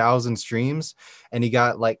 400,000 streams, and he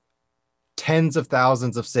got like tens of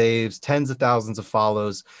thousands of saves, tens of thousands of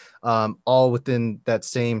follows, all within that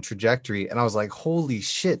same trajectory. And I was like, holy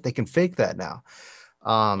shit, they can fake that now.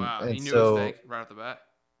 Wow, And you knew it was so, fake right off the bat.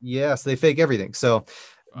 yes, they fake everything. So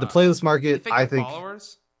the Wow, playlist they market, fake I your think,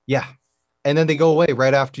 followers. yeah. And then they go away Whoa,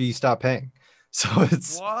 right after you stop paying. So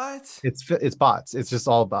what? it's bots. It's just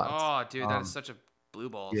all bots. Oh, dude, that is Um, such a blue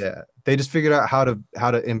balls. yeah, they just figured out how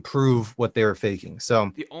to improve what they were faking.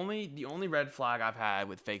 So The only red flag I've had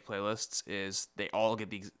with fake playlists is they all get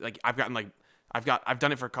these like I've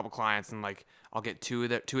done it for a couple clients and like I'll get two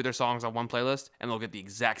of their songs on one playlist and they'll get the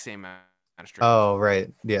exact same amount of streams oh right,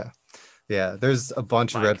 yeah, yeah. There's a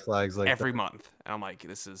bunch of red like flags like that. every month and I'm like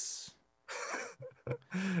this is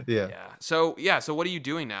Yeah. so what are you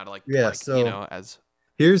doing now to Yeah, so as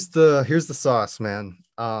here's the sauce, man.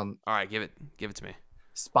 all right give it to me.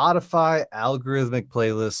 Spotify algorithmic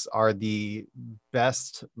playlists are the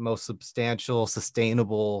best, most substantial,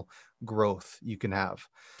 sustainable growth you can have.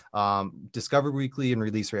 Discover Weekly and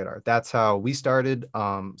Release Radar. That's how we started.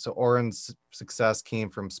 So Oren's success came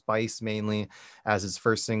from Spice mainly as his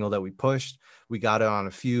first single that we pushed. We got it on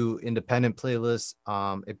a few independent playlists.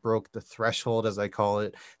 It broke the threshold, as I call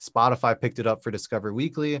it. Spotify picked it up for Discover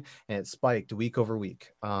Weekly, and it spiked week over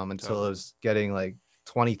week until it Totally. was getting like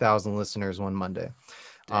 20,000 listeners one Monday.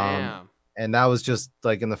 Um, Damn. and that was just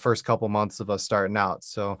like in the first couple months of us starting out.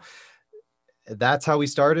 So that's how we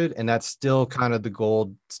started, and that's still kind of the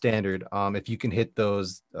gold standard. If you can hit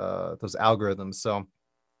those algorithms. So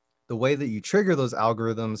the way that you trigger those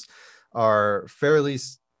algorithms are fairly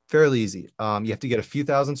easy. You have to get a few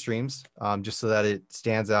thousand streams just so that it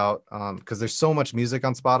stands out because there's so much music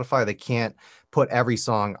on Spotify, they can't put every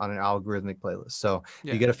song on an algorithmic playlist. So if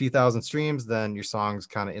you Yeah. get a few thousand streams, then your song's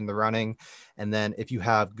kind of in the running. And then if you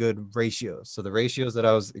have good ratios, so the ratios that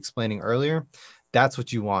I was explaining earlier, that's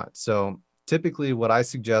what you want. So typically what I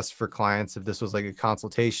suggest for clients, if this was like a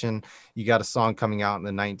consultation, you got a song coming out on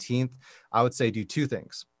the 19th, I would say do two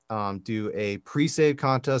things. Do a pre-save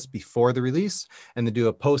contest before the release and then do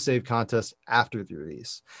a post-save contest after the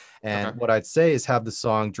release. Okay. And what I'd say is have the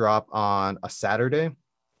song drop on a Saturday.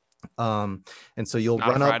 And so you'll Not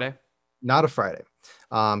a run up, Friday. not a Friday.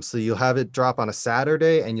 So you'll have it drop on a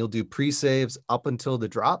Saturday and you'll do pre-saves up until the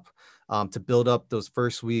drop to build up those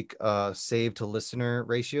first week save to listener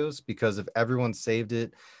ratios, because if everyone saved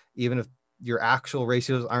it, even if your actual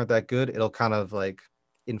ratios aren't that good, it'll kind of like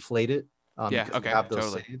inflate it Yeah. because you Okay. have those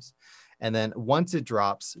Totally. saves. And then once it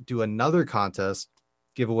drops, do another contest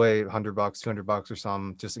give away $100, $200 or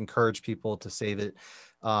something. Just encourage people to save it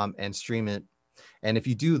and stream it. And if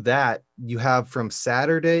you do that, you have from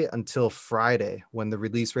Saturday until Friday when the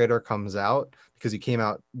release radar comes out, because you came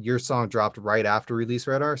out, your song dropped right after release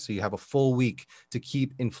radar. So you have a full week to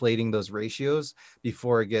keep inflating those ratios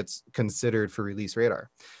before it gets considered for release radar.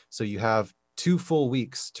 So you have 2 full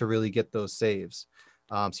weeks to really get those saves.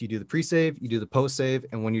 So you do the pre-save, you do the post-save,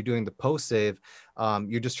 and when you're doing the post-save,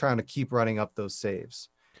 you're just trying to keep running up those saves.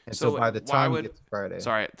 And so So by the why time you would get to Friday,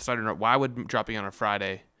 sorry to interrupt. Why would dropping on a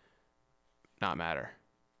Friday not matter?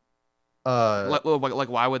 uh, Like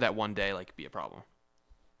why would that one day like be a problem?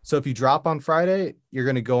 so if you drop on Friday, you're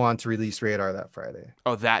going to go on to release radar that Friday.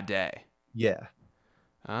 Oh, that day. Yeah.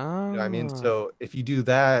 You know what I mean? Oh. So if you do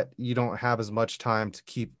that, you don't have as much time to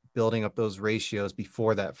keep building up those ratios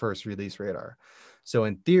before that first release radar. So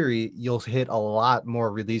in theory, you'll hit a lot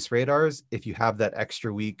more release radars if you have that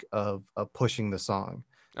extra week of pushing the song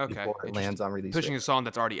Okay. before it lands Interesting. on release Pushing a radar. song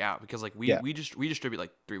that's already out because like Yeah. we distribute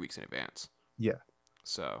like 3 weeks in advance. Yeah.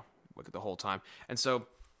 So look at the whole time. And so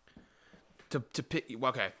to pick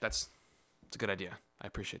okay, that's a good idea. I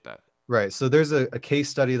appreciate that. Right. So there's a case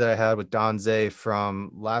study that I had with Don Zay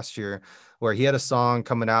from last year where he had a song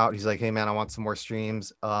coming out. He's like, hey, man, I want some more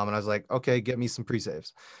streams. And I was like, okay, get me some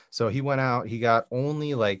pre-saves. So he went out, he got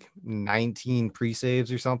only like 19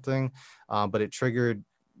 pre-saves or something, but it triggered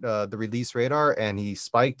the release radar and he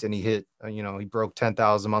spiked and he hit, he broke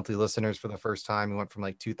 10,000 monthly listeners for the first time. He went from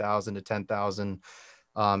like 2,000 to 10,000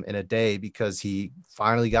 in a day because he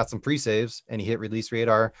finally got some pre-saves and he hit release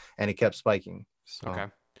radar and it kept spiking. So. Okay.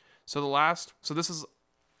 So this is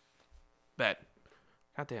bet.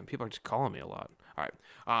 God damn, people are just calling me a lot. All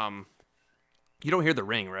right. You don't hear the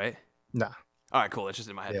ring, right? Nah. All right, cool. It's just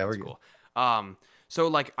in my Yeah, we're headphones. good. Cool. So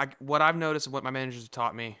like what I've noticed and what my managers have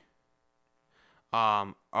taught me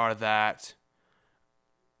are that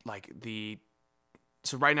like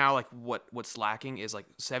so right now like what's lacking is like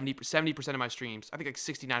 70% of my streams. I think like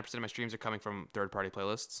 69% of my streams are coming from third-party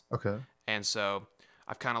playlists. Okay. And so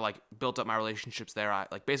I've kind of like built up my relationships there. I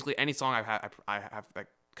like basically any song I have that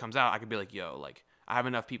comes out, I could be like, yo, like I have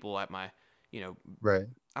enough people at my, you know, Right.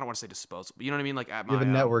 I don't want to say disposal, but you know what I mean, like at You have a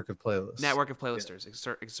my network of playlists. network of Yeah.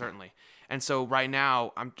 playlisters, certainly. And so right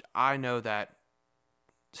now I know that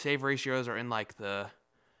save ratios are in like the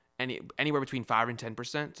anywhere between 5 and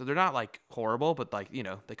 10%. So they're not like horrible, but like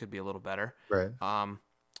they could be a little better. Right.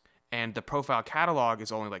 And the profile catalog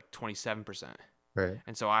is only like 27%. Right.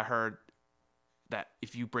 And so I heard that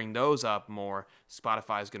if you bring those up more,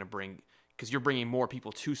 Spotify is going to bring, because you're bringing more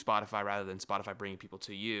people to Spotify rather than Spotify bringing people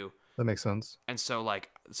to you. That makes sense. And so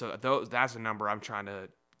that's a number I'm trying to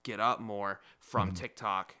get up more from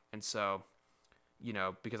TikTok. And so,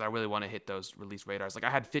 because I really want to hit those release radars. Like I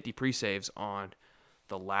had 50 pre-saves on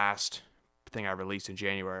the last thing I released in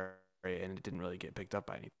January, and it didn't really get picked up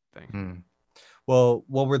by anything. Mm. Well,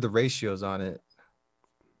 what were the ratios on it?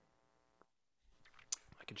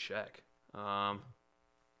 I can check.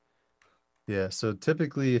 Yeah, so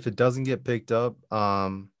typically if it doesn't get picked up,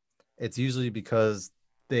 it's usually because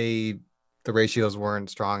the ratios weren't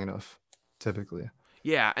strong enough, typically.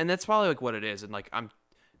 Yeah, and that's probably like what it is. And like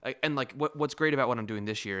what's great about what I'm doing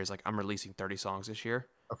this year is like I'm releasing 30 songs this year.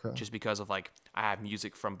 Okay. Just because of like I have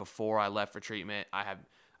music from before I left for treatment. I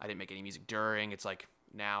didn't make any music during. It's like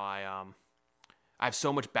now I have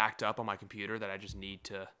so much backed up on my computer that I just need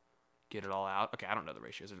to get it all out. Okay, I don't know the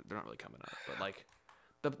ratios. They're not really coming up, but like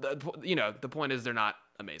the point is they're not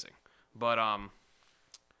amazing. But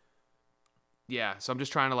yeah, so I'm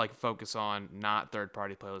just trying to like focus on not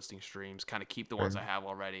third-party playlisting streams, kind of keep the ones I have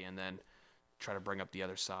already and then try to bring up the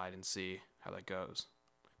other side and see how that goes.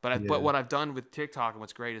 But what I've done with TikTok and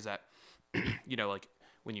what's great is that like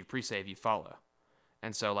when you pre-save, you follow.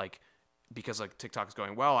 And so like because like TikTok is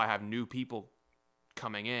going well, I have new people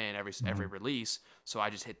coming in every release, so I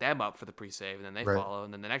just hit them up for the pre-save and then they follow,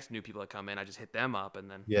 and then the next new people that come in, I just hit them up, and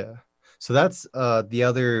then so that's the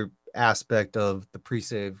other aspect of the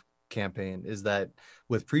pre-save campaign is that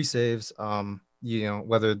with pre-saves,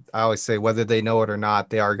 whether I always say whether they know it or not,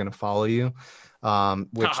 they are going to follow you,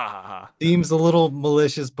 which seems a little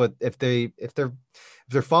malicious, but if they're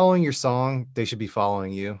following your song, they should be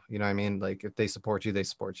following you. You know what I mean? Like if they support you, they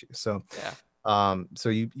support you. So so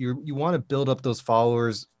you want to build up those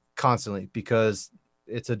followers constantly because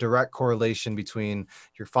it's a direct correlation between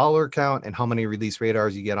your follower count and how many release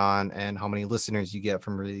radars you get on and how many listeners you get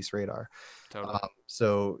from release radar. Totally.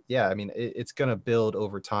 So yeah, I mean it's gonna build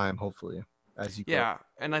over time, hopefully, as you grow.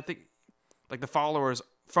 And I think like the followers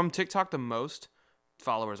from TikTok, the most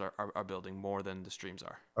followers are building more than the streams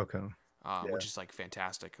are. Okay. Which is like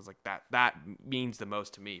fantastic because like that means the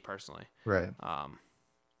most to me personally. Right.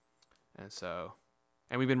 And so,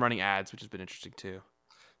 and we've been running ads, which has been interesting too.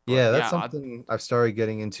 But Yeah, that's yeah, something I've started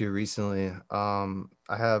getting into recently.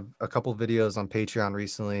 I have a couple videos on Patreon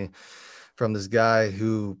recently from this guy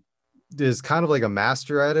who is kind of like a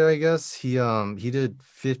master at it, I guess. He did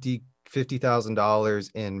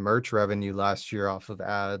 $50,000 in merch revenue last year off of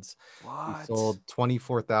ads. He what? sold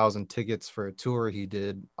 24,000 tickets for a tour he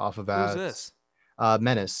did off of Who's ads. this?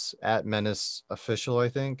 Menace at Menace Official, I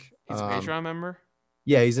think. He's a Patreon member.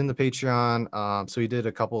 Yeah, he's in the Patreon. So he did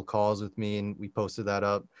a couple of calls with me and we posted that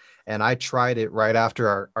up. And I tried it right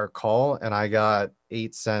after our call and I got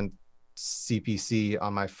 8 cent CPC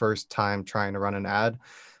on my first time trying to run an ad.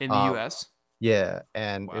 In the Um, U.S. yeah,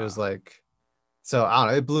 and it was Wow. like, so I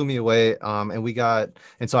don't know, it blew me away.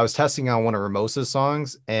 And so I was testing on one of Ramosa's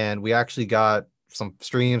songs, and we actually got some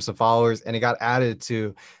streams, some followers, and it got added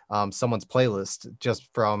to someone's playlist just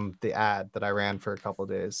from the ad that I ran for a couple of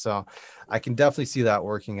days. So I can definitely see that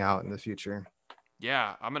working out in the future.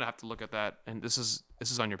 Yeah, I'm gonna have to look at that. And this is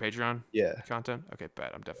on your Patreon Yeah. content. Okay,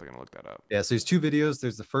 bet I'm definitely gonna look that up. Yeah. So there's two videos.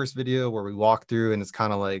 There's the first video where we walk through and it's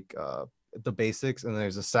kind of like the basics. And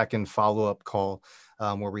there's a second follow-up call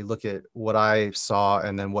where we look at what I saw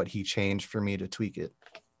and then what he changed for me to tweak it.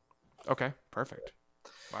 Okay, perfect.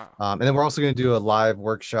 Wow. And then we're also going to do a live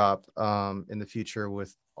workshop in the future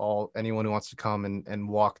with anyone who wants to come and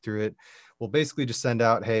walk through it. We'll basically just send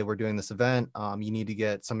out, hey, we're doing this event. You need to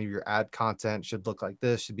get some of your ad content should look like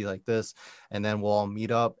this, should be like this. And then we'll all meet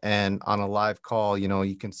up and on a live call,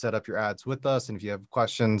 you can set up your ads with us. And if you have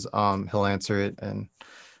questions, he'll answer it. And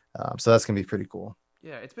so that's going to be pretty cool.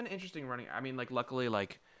 Yeah, it's been interesting running. I mean, like, luckily,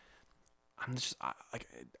 like, like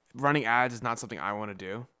running ads is not something I want to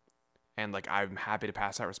do, and like I'm happy to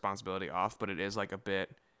pass that responsibility off. But it is like a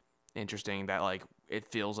bit interesting that like it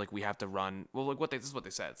feels like we have to run. Well, like this is what they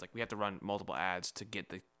said. It's like we have to run multiple ads to get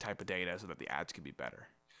the type of data so that the ads can be better.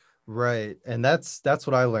 Right. And that's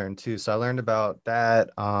what I learned too. So I learned about that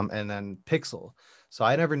and then Pixel. So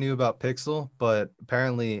I never knew about Pixel, but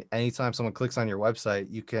apparently anytime someone clicks on your website,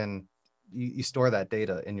 you store that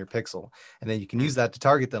data in your Pixel and then you can Hmm. use that to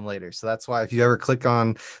target them later. So that's why if you ever click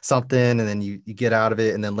on something and then you get out of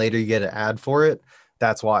it and then later you get an ad for it,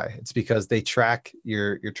 that's why. It's because they track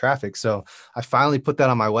your traffic. So I finally put that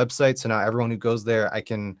on my website. So now everyone who goes there, I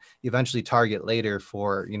can eventually target later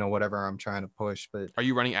for, whatever I'm trying to push. But Are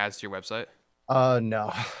you running ads to your website?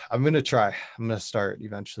 no, I'm gonna try. I'm gonna start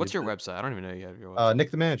eventually. What's your But website? I don't even know you have your website. Nick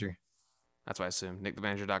the manager. That's what I assume.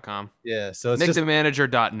 NickTheManager.com. Yeah, so it's just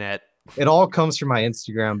NickTheManager.net. it all comes from my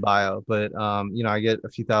Instagram bio, but I get a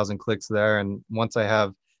few thousand clicks there, and once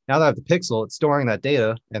now that I have the pixel, it's storing that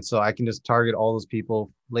data, and so I can just target all those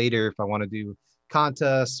people later if I want to do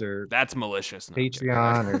contests or That's malicious. No, I'm kidding.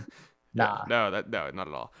 Patreon or Yeah, nah. no, not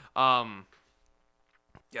at all.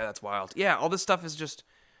 Yeah, that's wild. Yeah, all this stuff is just,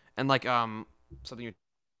 and like something you're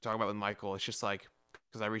talking about with Michael. It's just like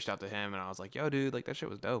because I reached out to him and I was like, "Yo, dude, like that shit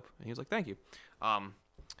was dope," and he was like, "Thank you." Um,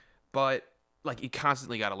 but like you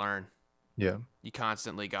constantly got to learn. Yeah. You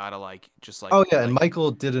constantly gotta like just Oh yeah, and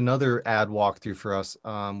Michael did another ad walkthrough for us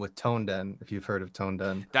with Tone Den, if you've heard of Tone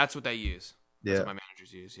Den. that's what they use. That's Yeah. what my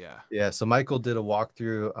managers use. Yeah. Yeah, so Michael did a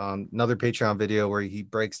walkthrough, another Patreon video where he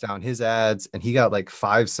breaks down his ads, and he got like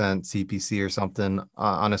 5 cent CPC or something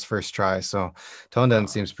on his first try. So Tone Den Uh,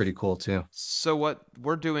 seems pretty cool too. so what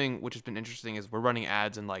we're doing, which has been interesting, is we're running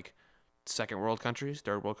ads in like second world countries,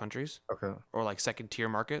 third world countries, Okay. or like second tier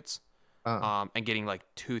markets, Uh, and getting like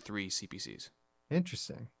 2, 3 CPCs.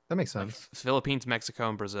 Interesting. That makes Like sense. Philippines, Mexico,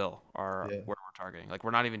 and Brazil are Yeah. where we're targeting. Like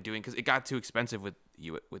we're not even doing because it got too expensive with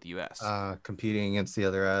US. Competing against the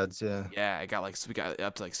other ads. Yeah. Yeah, it got like we got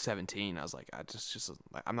up to like 17. I was like, I just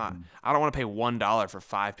like I'm not. Mm. I don't want to pay $1 for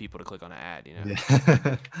 5 people to click on an ad, you know.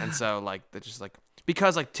 Yeah. And so like they're just like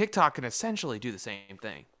because like TikTok can essentially do the same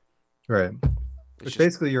thing. Right. It's It's just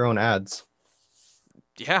basically your own ads.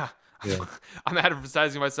 yeah. Yeah. I'm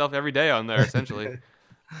advertising myself every day on there essentially.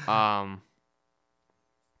 Um,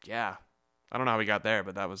 yeah. I don't know how we got there,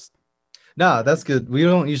 but that was No, that's good. We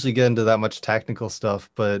don't usually get into that much technical stuff,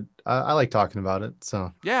 but I like talking about it.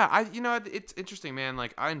 So yeah. It's interesting, man.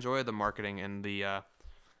 Like I enjoy the marketing and the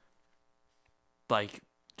like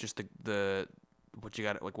just the what you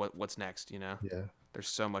got like what's next, you know. yeah. There's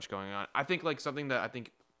so much going on. I think like something that I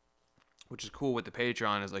think which is cool with the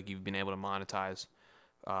Patreon is like you've been able to monetize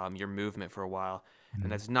your movement for a while, and Mhm.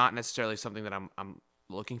 that's not necessarily something that I'm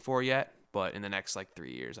looking for yet. But in the next like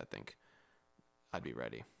 3 years, I think I'd be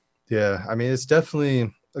ready. Yeah, I mean, it's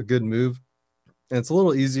definitely a good move. And it's a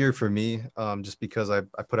little easier for me just because I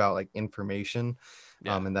put out like information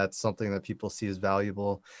Yeah. and that's something that people see as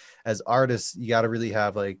valuable. As artists, you got to really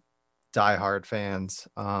have like diehard fans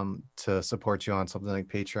to support you on something like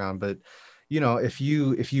Patreon. But if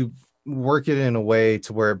you work it in a way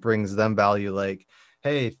to where it brings them value, like,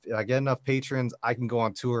 hey, if I get enough patrons, I can go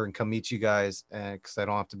on tour and come meet you guys, and because I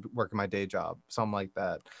don't have to work in my day job, something like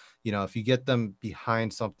that. If you get them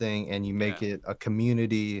behind something and you make Yeah. it a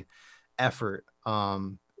community effort,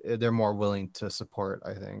 they're more willing to support,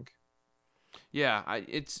 I think. Yeah,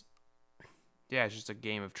 it's just a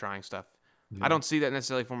game of trying stuff. I Yeah. don't see that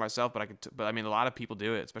necessarily for myself, but but I mean, a lot of people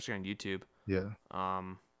do it, especially on YouTube. Yeah.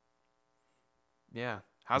 Um, yeah.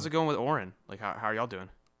 How's it going with Oren? Like, how are y'all doing?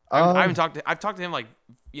 I haven't Um, talked. I've talked to him like,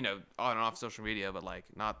 on and off social media, but like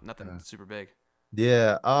nothing yeah. super big.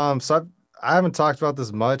 Yeah. So I haven't talked about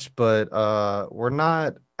this much, but we're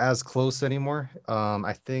not as close anymore.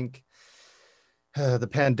 I think the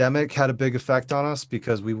pandemic had a big effect on us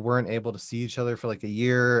because we weren't able to see each other for like a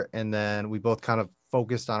year, and then we both kind of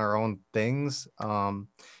focused on our own things. I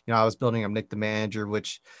was building up Nick the Manager,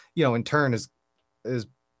 which in turn is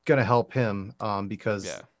gonna help him because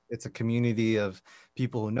Yeah. it's a community of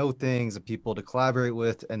people who know things and people to collaborate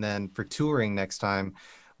with, and then for touring next time,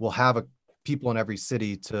 we'll have a people in every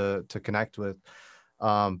city to connect with.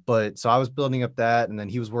 But so I was building up that, and then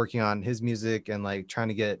he was working on his music and like trying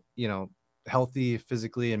to get healthy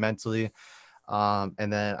physically and mentally.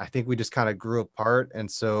 And then I think we just kind of grew apart, and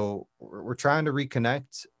so we're trying to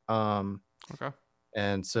reconnect. Okay.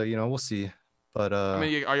 And so we'll see. But I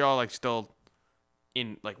mean, are y'all like still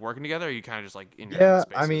in like working together? Or are you kind of just like in your own yeah,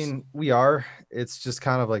 I spaces? mean, we are. It's just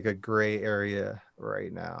kind of like a gray area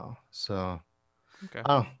right now. So Okay.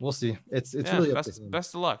 we'll see. It's Yeah. really up to Best him.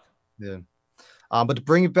 best of luck. Yeah. But to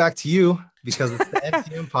bring it back to you, because it's the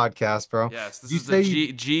NTM podcast, bro. Yes. Did This you is the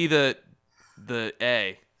say G the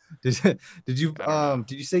A. did, did you I don't know.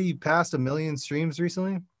 did you say you passed 1 million streams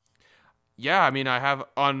recently? Yeah. I mean, I have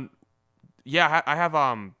on. Yeah, I have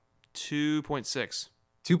 2.6.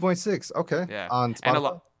 2.6. Okay. Yeah, On and a Spotify.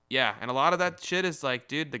 lot. Yeah, and a lot of that shit is like,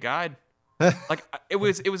 dude, the guide. Like, it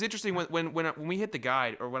was interesting when we hit the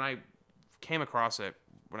guide, or when I came across it,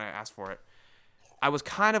 when I asked for it. I was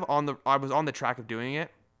kind of on the track of doing it.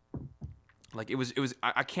 Like, it was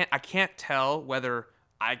I can't tell whether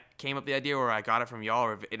I came up with the idea or I got it from y'all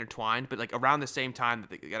or if it intertwined. But like around the same time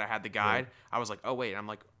that I had the Right. guide, I was like, oh wait, I'm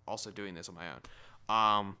like also doing this on my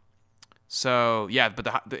own. So yeah, but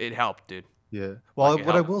it helped, dude. Yeah. Like Well, it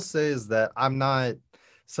what I helped. will say is that I'm not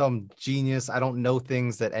some genius. I don't know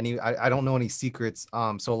things that I don't know any secrets.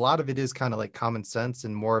 So a lot of it is kind of like common sense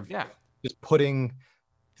and more of Yeah. just putting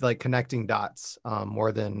like connecting dots,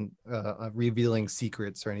 more than revealing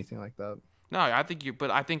secrets or anything like that. No,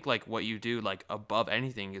 but I think like what you do, like above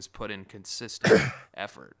anything, is put in consistent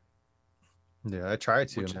effort. Yeah, I try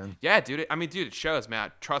to, Which, man. yeah, dude. I mean, dude, it shows,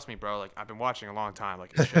 man. Trust me, bro. Like I've been watching a long time.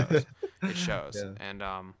 Like it shows, it shows. Yeah.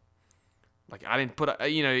 And like I didn't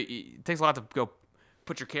it takes a lot to go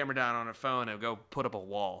put your camera down on a phone and go put up a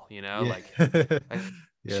wall. Yeah. Like Yeah.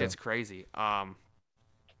 shit's crazy.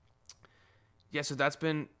 Yeah.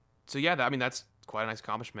 So yeah. I mean, that's quite a nice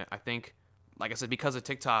accomplishment. I think, like I said, because of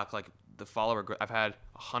TikTok, like I've had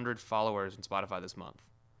 100 followers in Spotify this month,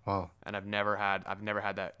 Wow. and I've never had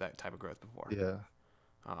that type of growth before. Yeah.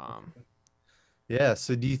 Um, Yeah.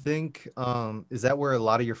 So do you think is that where a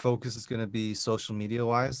lot of your focus is going to be social media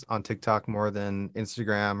wise on TikTok more than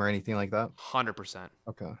Instagram or anything like that? 100%.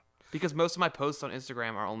 Okay. Because most of my posts on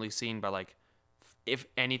Instagram are only seen by like, if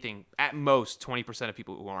anything, at most 20% of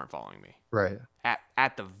people who aren't following me. Right.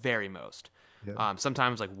 At the very most. Yeah.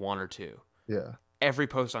 Sometimes like one or two. Yeah. Every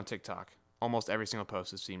post on TikTok, almost every single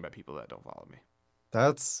post is seen by people that don't follow me.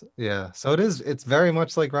 That's yeah. So it's very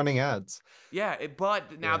much like running ads. Yeah,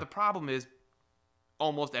 but now Yeah. the problem is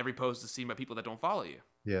almost every post is seen by people that don't follow you.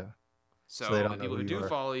 Yeah. So they So the don't know people who who you do are.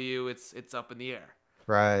 follow you, it's up in the air.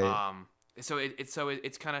 Right. Um, it's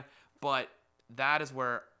kind of, but that is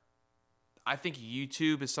where I think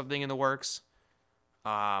YouTube is something in the works.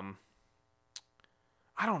 Um,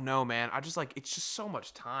 I don't know, man. I just like it's just so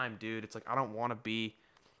much time, dude. It's like I don't want to be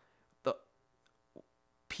the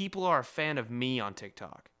people are a fan of me on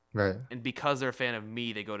TikTok, Right. and because they're a fan of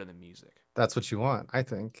me, they go to the music. That's what you want, I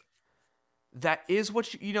think. That is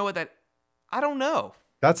what you know what that I don't know.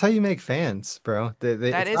 That's how you make fans, bro. That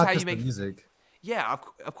It's is not how you just the make music. yeah,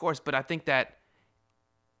 of course, but I think that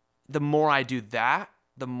the more I do that,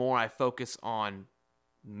 the more I focus on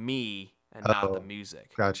me and not the Oh,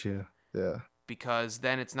 music. got you. Yeah. Because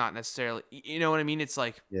then it's not necessarily, you know what I mean? It's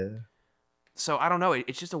like, Yeah. so I don't know.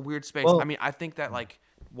 It's just a weird space. I Well, mean, I think that like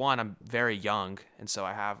one, I'm very young, and so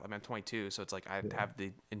I'm 22, so it's like I yeah. have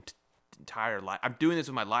the entire life. I'm doing this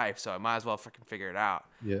with my life, so I might as well freaking figure it out.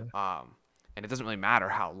 Yeah. And it doesn't really matter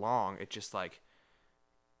how long. It's just like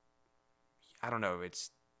I don't know.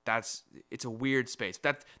 It's a weird space.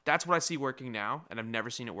 That's what I see working now, and I've never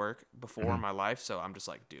seen it work before in Mhm. my life. So I'm just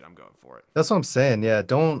like, dude, I'm going for it. That's what I'm saying. Yeah,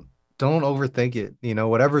 don't overthink it. You know,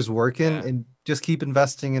 whatever's working Yeah. and just keep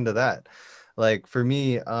investing into that. Like for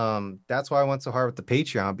me, that's why I went so hard with the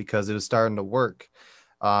Patreon because it was starting to work.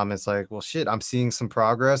 It's like, well, shit, I'm seeing some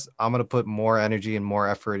progress. I'm gonna put more energy and more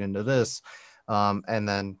effort into this. And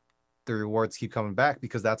then the rewards keep coming back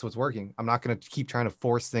because that's what's working. I'm not gonna keep trying to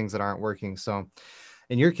force things that aren't working. So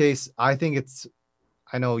in your case, I think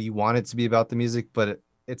I know you want it to be about the music, but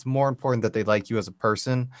it's more important that they like you as a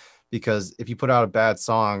person because if you put out a bad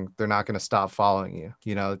song, they're not going to stop following you,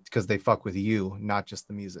 you know, because they fuck with you, not just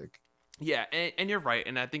the music. Yeah, and you're right.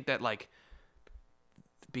 And I think that like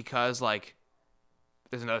because like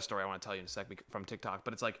there's another story I want to tell you in a second from TikTok,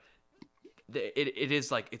 but it's like it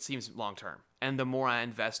is like it seems long term, and the more I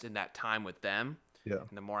invest in that time with them, Yeah.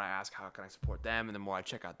 and the more I ask how can I support them, and the more I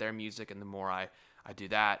check out their music, and the more I do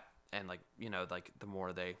that, and like like the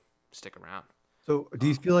more they stick around. So do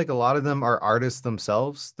you Um, feel like a lot of them are artists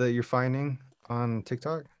themselves that you're finding on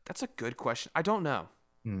TikTok? that's a good question. I don't know.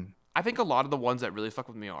 Hmm. I think a lot of the ones that really fuck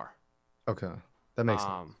with me are. Okay. That makes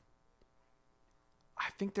sense. Um, I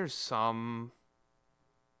think there's some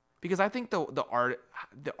because I think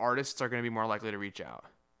the artists are going to be more likely to reach out.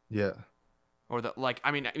 Yeah. Or the like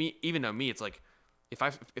I mean even though me it's like if I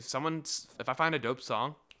find a dope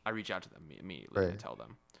song, I reach out to them immediately and I Right. tell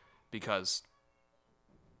them because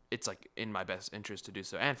it's like in my best interest to do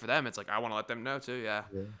so. And for them it's like I want to let them know too, yeah.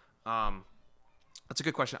 Yeah. Um that's a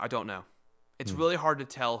good question. I don't know. It's Hmm. really hard to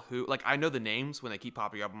tell who like I know the names when they keep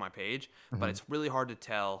popping up on my page, but Hmm. it's really hard to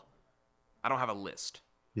tell. I don't have a list.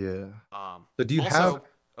 Yeah. Um So also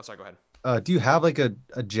oh sorry, go ahead. do you have like a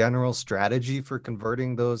general strategy for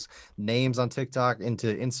converting those names on TikTok into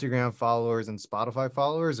Instagram followers and Spotify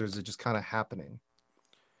followers, or is it just kind of happening?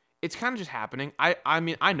 It's kind of just happening. I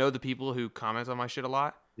mean I know the people who comment on my shit a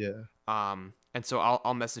lot. Yeah. And so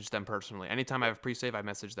I'll message them personally. Anytime I have pre-save, I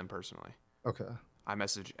message them personally. Okay. I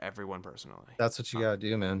message everyone personally. That's what you Uh, gotta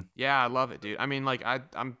do, man. yeah, I love it, dude. I mean, like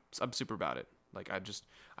I'm super about it. Like I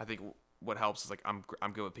think what helps is like I'm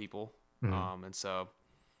good with people. Mhm. And so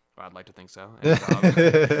well, I'd like to think so.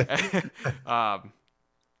 And um,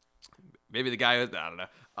 maybe the guy is I don't know.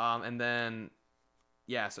 And then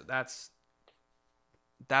yeah, so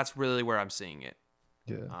that's really where I'm seeing it.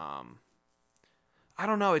 Yeah. Um, I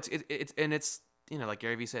don't know. It's and it's like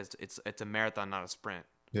Gary Vee says, it's a marathon, not a sprint.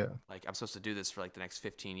 Yeah. Like I'm supposed to do this for like the next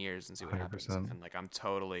 15 years and see what happens. 100%. And like I'm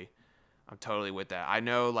totally with that. I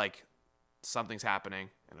know like something's happening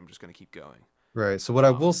and I'm just gonna keep going. Right. So what I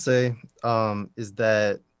Um, will say is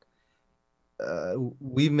that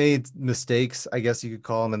we've made mistakes, I guess you could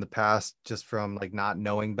call them in the past, just from like not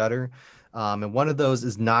knowing better. And one of those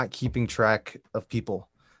is not keeping track of people.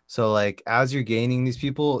 So like as you're gaining these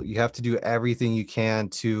people, you have to do everything you can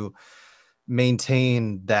to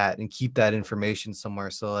maintain that and keep that information somewhere.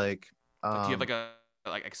 So like do you have um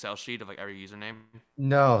like Excel sheet of like every username?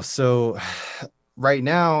 no, so right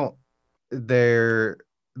now they're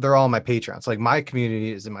they're all my Patreons. Like my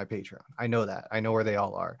community is in my Patreon. I know that. I know where they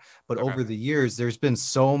all are. But Okay. over the years, there's been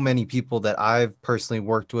so many people that I've personally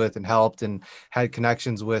worked with and helped and had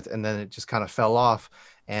connections with, and then it just kind of fell off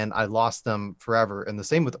and I lost them forever. And the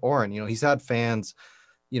same with Oren. You know, he's had fans,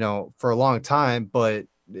 you know, for a long time, but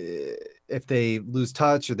if they lose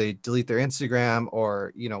touch or they delete their Instagram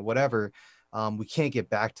or, you know, whatever, we can't get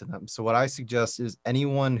back to them. So what I suggest is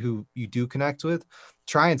anyone who you do connect with,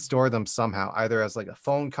 try and store them somehow, either as like a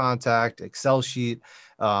phone contact, Excel sheet,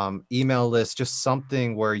 email list, just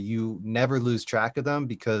something where you never lose track of them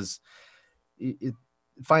because it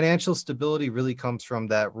financial stability really comes from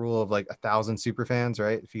that rule of like 1,000 super fans,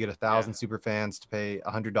 right? If you get a Yeah. thousand super fans to pay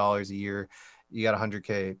 $100 a year, you got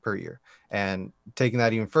 100K per year. And taking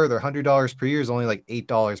that even further, $100 per year is only like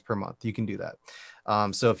 $8 per month. You can do that.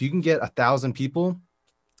 So if you can get 1,000 people,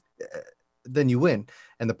 then you win.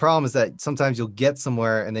 And the problem is that sometimes you'll get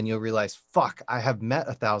somewhere and then you'll realize, fuck, I have met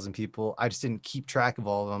 1,000 people. I just didn't keep track of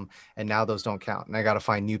all of them. And now those don't count. And I got to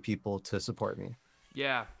find new people to support me.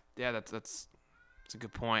 Yeah. Yeah. That's a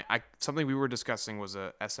good point. I something we were discussing was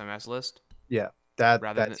a SMS list Yeah, rather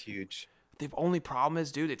than that's huge. the only problem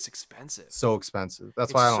is, dude, it's expensive. So expensive.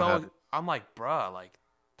 That's It's why I don't have so I'm like, bruh, like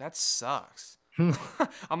that sucks. it.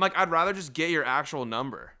 I'm like, I'd rather just get your actual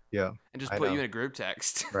number Yeah, and just I put you know. in a group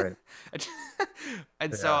text. Right. And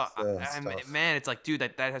and so, Yeah, it's tough. man, it's like, dude,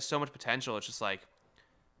 that has so much potential. It's just like,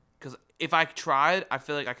 because if I tried, I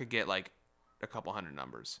feel like I could get like a couple hundred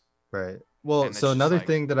numbers, Right. Well, and it's so just another like,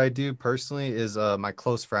 thing that I do personally is my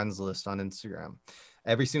close friends list on Instagram.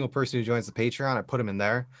 every single person who joins the Patreon, I put them in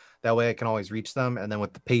there. That way I can always reach them. And then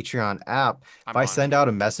with the Patreon app, if I'm I on it. send out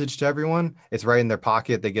a message to everyone, it's right in their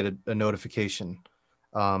pocket. They get a notification.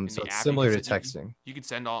 In So the it's app, you can similar to send texting. you can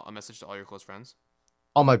send all a message to all your close friends.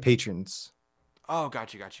 All my patrons. Oh,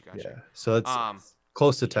 got you, got you, got you. Yeah. So Um, it's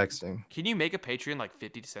close to texting. can you make a Patreon like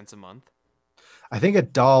 50 cents a month? I think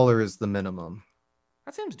 $1 is the minimum.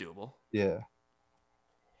 That seems doable. Yeah.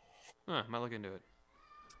 Might look into it.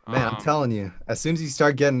 Man, I'm telling you, as soon as you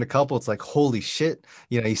start getting a couple, it's like, holy shit.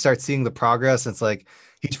 You start seeing the progress. It's like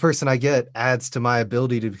each person I get adds to my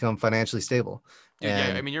ability to become financially stable. Dude, yeah, I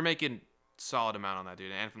And mean you're making solid amount on that,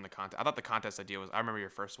 dude. And from the contest, I thought the contest idea was. I remember your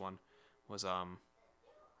first one was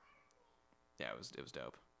yeah, it was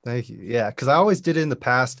dope. thank you. Yeah, because I always did it in the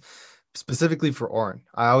past, specifically for Oren.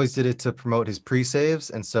 I always did it to promote his pre-saves.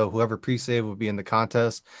 And so whoever pre-save would be in the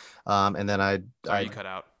contest. And then Sorry, you cut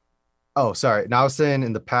out. oh, sorry. Now I was saying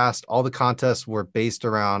in the past, all the contests were based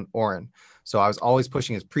around Oren. So I was always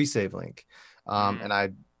pushing his pre-save link. And I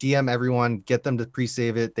DM everyone, get them to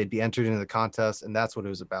pre-save it. They'd be entered into the contest, and that's what it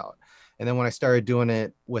was about. And then when I started doing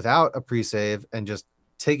it without a pre-save and just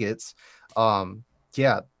tickets,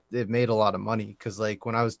 yeah, it made a lot of money. Cause like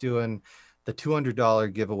when I was doing the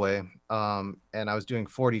 $200 giveaway, and I was doing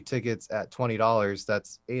 40 tickets at $20,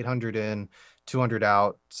 that's 800 in, 200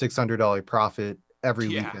 out, $600 profit every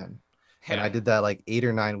Yeah, weekend. And I yeah. did that like 8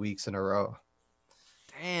 or 9 weeks in a row.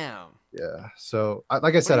 Damn. Yeah. So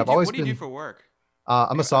like I said, I've always What do you do been, for work?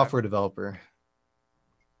 I'm a Like, software developer.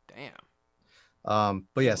 damn.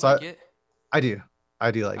 But Do yeah, you like it? I do,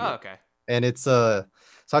 I do like Oh, it. okay. And it's, so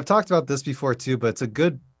I've talked about this before too, but it's a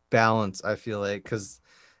good balance. I feel like, cause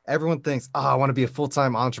everyone thinks, oh, I want to be a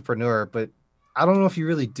full-time entrepreneur, but I don't know if you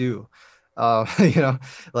really do. You know,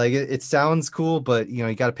 like it sounds cool, but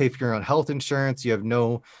you got to pay for your own health insurance. You have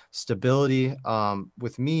no stability.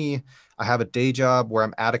 With me, I have a day job where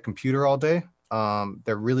I'm at a computer all day.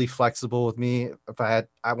 They're really flexible with me. If I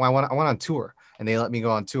went on tour and they let me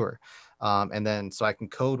go on tour. And then so I can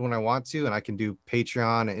code when I want to, and I can do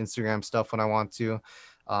Patreon and Instagram stuff when I want to.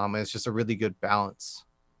 And it's just a really good balance.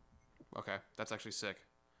 Okay, that's actually sick.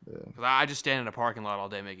 Yeah. 'Cause I just stand in a parking lot all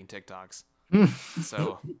day making TikToks.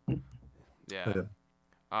 So yeah.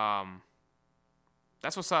 Yeah. Um,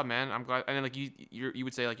 that's what's up, man. I'm glad. And like you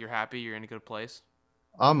would say like you're happy, you're in a good place.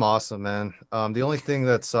 I'm awesome, man. The only thing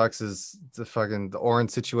that sucks is the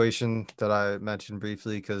orange situation that I mentioned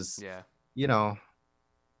briefly, because Yeah. you know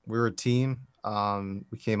we were a team.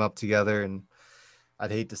 We came up together, and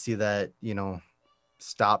I'd hate to see that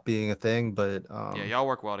stop being a thing. But Yeah, y'all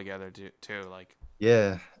work well together too. Like,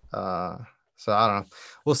 yeah. Uh, so I don't know.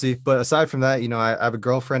 We'll see. But aside from that, I have a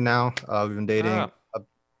girlfriend now. We've been dating. oh,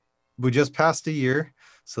 We just passed a year,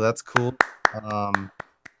 so that's cool. Um,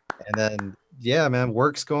 And then, yeah, man,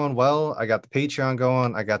 work's going well. I got the Patreon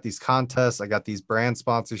going. I got these contests. I got these brand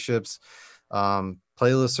sponsorships.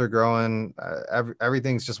 Playlists are growing.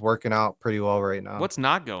 Everything's just working out pretty well right now. what's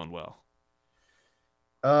not going well?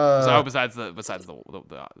 Uh, So besides the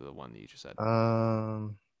one that you just said. I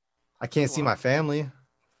There's can't a see my lot. family.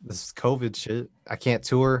 This is COVID shit. I can't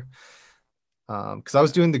tour. Because I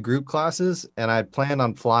was doing the group classes and I planned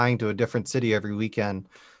on flying to a different city every weekend.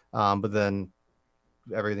 But then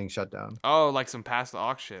everything shut down. Oh, like some past the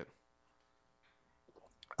aux shit.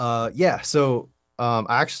 Yeah, so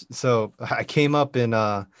I came up in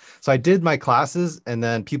so I did my classes and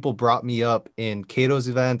then people brought me up in Cato's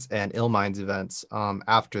events and Illmind's events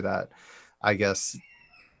after that. I guess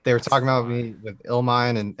they were That's talking about fly. me with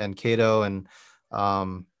Illmind and Cato, and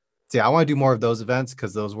so yeah, I want to do more of those events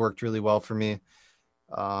because those worked really well for me.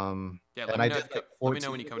 Yeah, And I did like let me know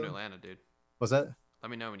 14 when you of come to them. Atlanta, dude. Was that? Let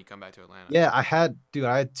me know when you come back to Atlanta. Yeah, I had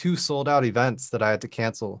two sold out events that I had to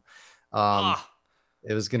cancel. Um, Ah,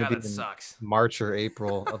 it was going to God, be that in sucks. March or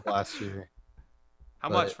April of last year.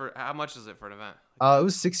 But How much is it for an event like that? it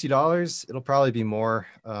was $60. It'll probably be more,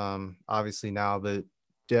 obviously now, but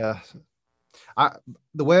yeah, I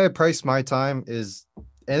the way I price my time is,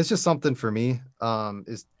 and it's just something for me,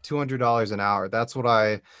 is $200 an hour. That's what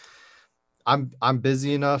I'm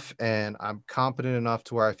busy enough and I'm competent enough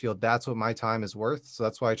to where I feel that's what my time is worth. So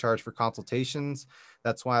that's why I charge for consultations.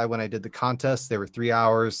 That's why when I did the contest, they were 3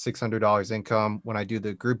 hours, $600 income. When I do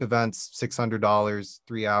the group events, $600,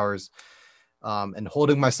 3 hours. And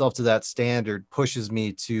holding myself to that standard pushes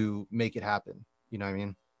me to make it happen. You know what I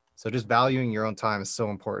mean? So just valuing your own time is so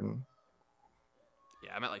important.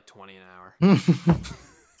 Yeah, I'm at like 20 an hour.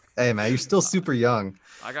 Hey man, you're still super young.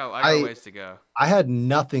 I got a I ways to go. I had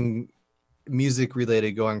nothing music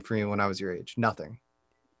related going for me when I was your age. Nothing.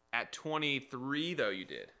 At 23 though, you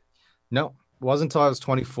did. No, it wasn't until I was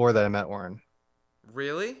 24 that I met Warren.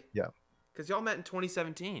 Really? Yeah. Because y'all met in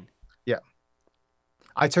 2017. Yeah.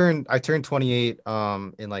 I turned 28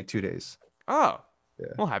 in like 2 days. Oh. Yeah.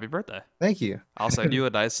 Well, happy birthday. Thank you. I'll send you a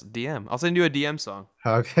nice DM. I'll send you a DM song.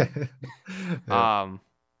 Okay. Yeah.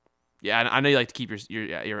 Yeah, I know you like to keep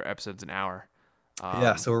your episodes an hour.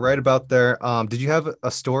 Yeah, so we're right about there. Did you have a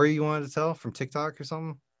story you wanted to tell from TikTok or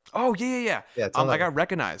something? Oh yeah. Yeah, tell I that. got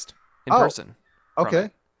recognized in Oh, person from okay.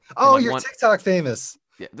 it. From Oh, like you're one. TikTok famous.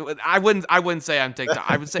 Yeah, I wouldn't say I'm TikTok.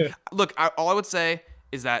 I would say, look, all I would say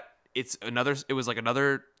is that it was like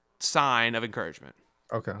another sign of encouragement.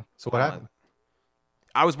 Okay. So what happened?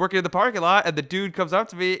 I was working in the parking lot, and the dude comes up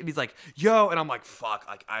to me, and he's like, "Yo," and I'm like, "Fuck!"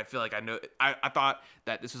 Like, I feel like I know. I thought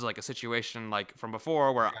that this was like a situation like from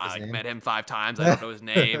before where I like met him 5 times. I don't know his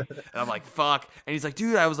name, and I'm like, "Fuck!" And he's like,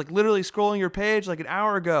 "Dude, I was like literally scrolling your page like an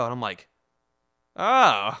hour ago," and I'm like,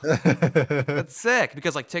 "Oh, that's sick,"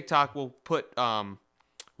 because like TikTok will put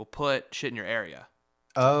shit in your area.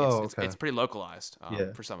 Oh, okay. It's pretty localized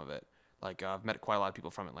Yeah. for some of it. Like I've met quite a lot of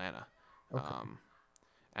people from Atlanta, Okay.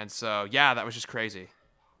 and so yeah, that was just crazy.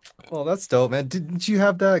 Well, that's dope, man. Didn't you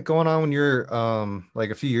have that going on when you're like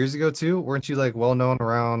a few years ago too? Weren't you like well known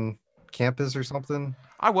around campus or something?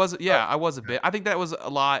 I was a bit. I think that was a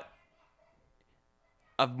lot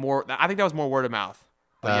of more. I think that was more word of mouth.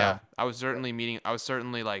 But Uh, yeah, I was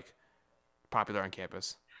certainly like popular on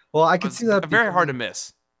campus. well, I I could was see that very hard to becoming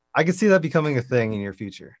miss. I could see that becoming a thing in your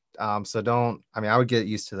future. So don't. I mean, I would get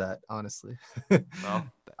used to that, honestly. Well,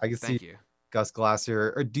 I could see thank you. Gus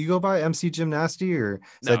Glasser. Or do you go by MC Gymnasty, or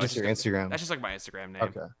is that No, just your Instagram? that's just like my Instagram name.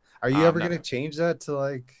 Okay. Are you ever No, gonna change that to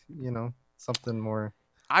like something more?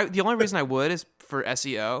 the only reason I would is for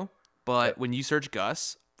SEO. Yeah. But when you search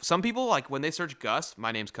Gus, some people like when they search Gus,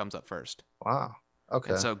 my name comes up first. Wow. And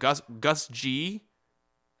Okay. so Gus G,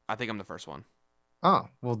 I think I'm the first one. Oh,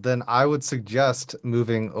 well then I would suggest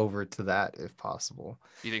moving over to that if possible.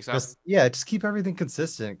 You think so? Just keep everything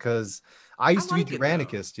consistent because I I used to be like it though.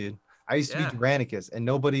 Tyrannicus, dude. I used to be Yeah. Tyrannicus and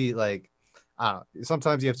nobody like I don't know,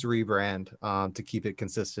 sometimes you have to rebrand to keep it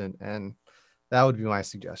consistent and that would be my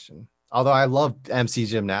suggestion. Although I love MC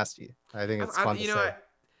Gymnasty. I think it's fun to say.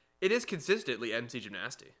 It is consistently MC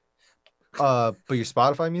Gymnasty. But your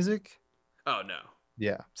Spotify music? Oh no.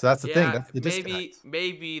 Yeah. So that's the thing. Yeah, That's the disconnect.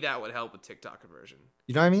 maybe that would help with TikTok conversion.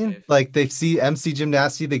 You know what I mean? If Like they see MC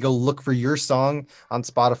Gymnasty, they go look for your song on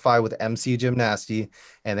Spotify with MC Gymnasty,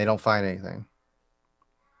 and they don't find anything.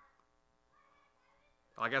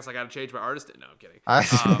 I guess I got to change my artist. No, I'm kidding.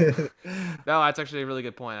 I, No, that's actually a really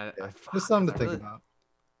good point. just something to think about.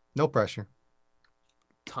 No pressure.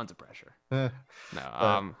 Tons of pressure. Eh, No.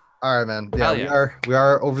 all right, man. Yeah, yeah. we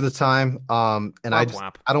are over the time. And Womp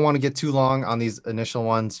womp. I don't want to get too long on these initial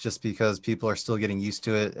ones just because people are still getting used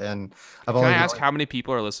to it. And Can I ask how many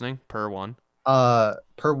people are listening per one?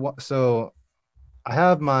 Per one. So I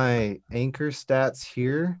have my Anchor stats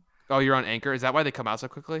here. Oh, you're on Anchor. Is that why they come out so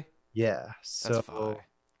quickly? Yeah. That's So fine.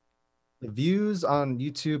 the views on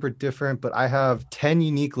YouTube are different, but I have 10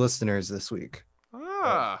 unique listeners this week.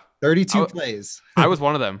 32 plays. I was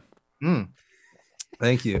one of them.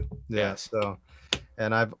 Thank you. Yeah. Yes. So,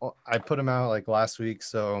 and I put them out like last week,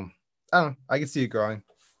 so I don't know. I can see it growing.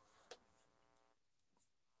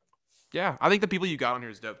 Yeah, I think the people you got on here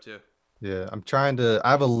is dope too. Yeah,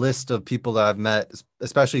 I have a list of people that I've met,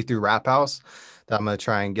 especially through Rap House, that I'm gonna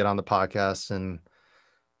try and get on the podcast. And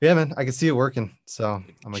yeah, man, I can see it working. So I'm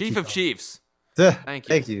gonna Chief of Chiefs. Thank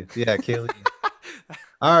you. Yeah, Kaylee.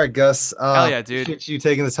 All right, Gus. Hell yeah, dude. Appreciate you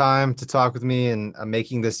taking the time to talk with me and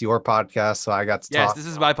making this your podcast. So I got to talk. Yes, this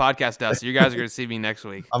is my podcast now. So you guys are going to see me next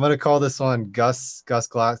week. I'm going to call this one Gus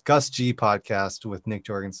G podcast with Nick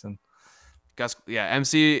Jorgensen.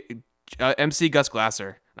 MC Gus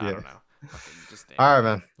Glasser. I don't know. All right,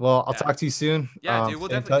 man. Well, I'll talk to you soon. Yeah, dude. We'll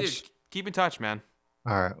definitely keep in touch, man.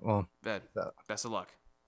 All right. Well, best of luck.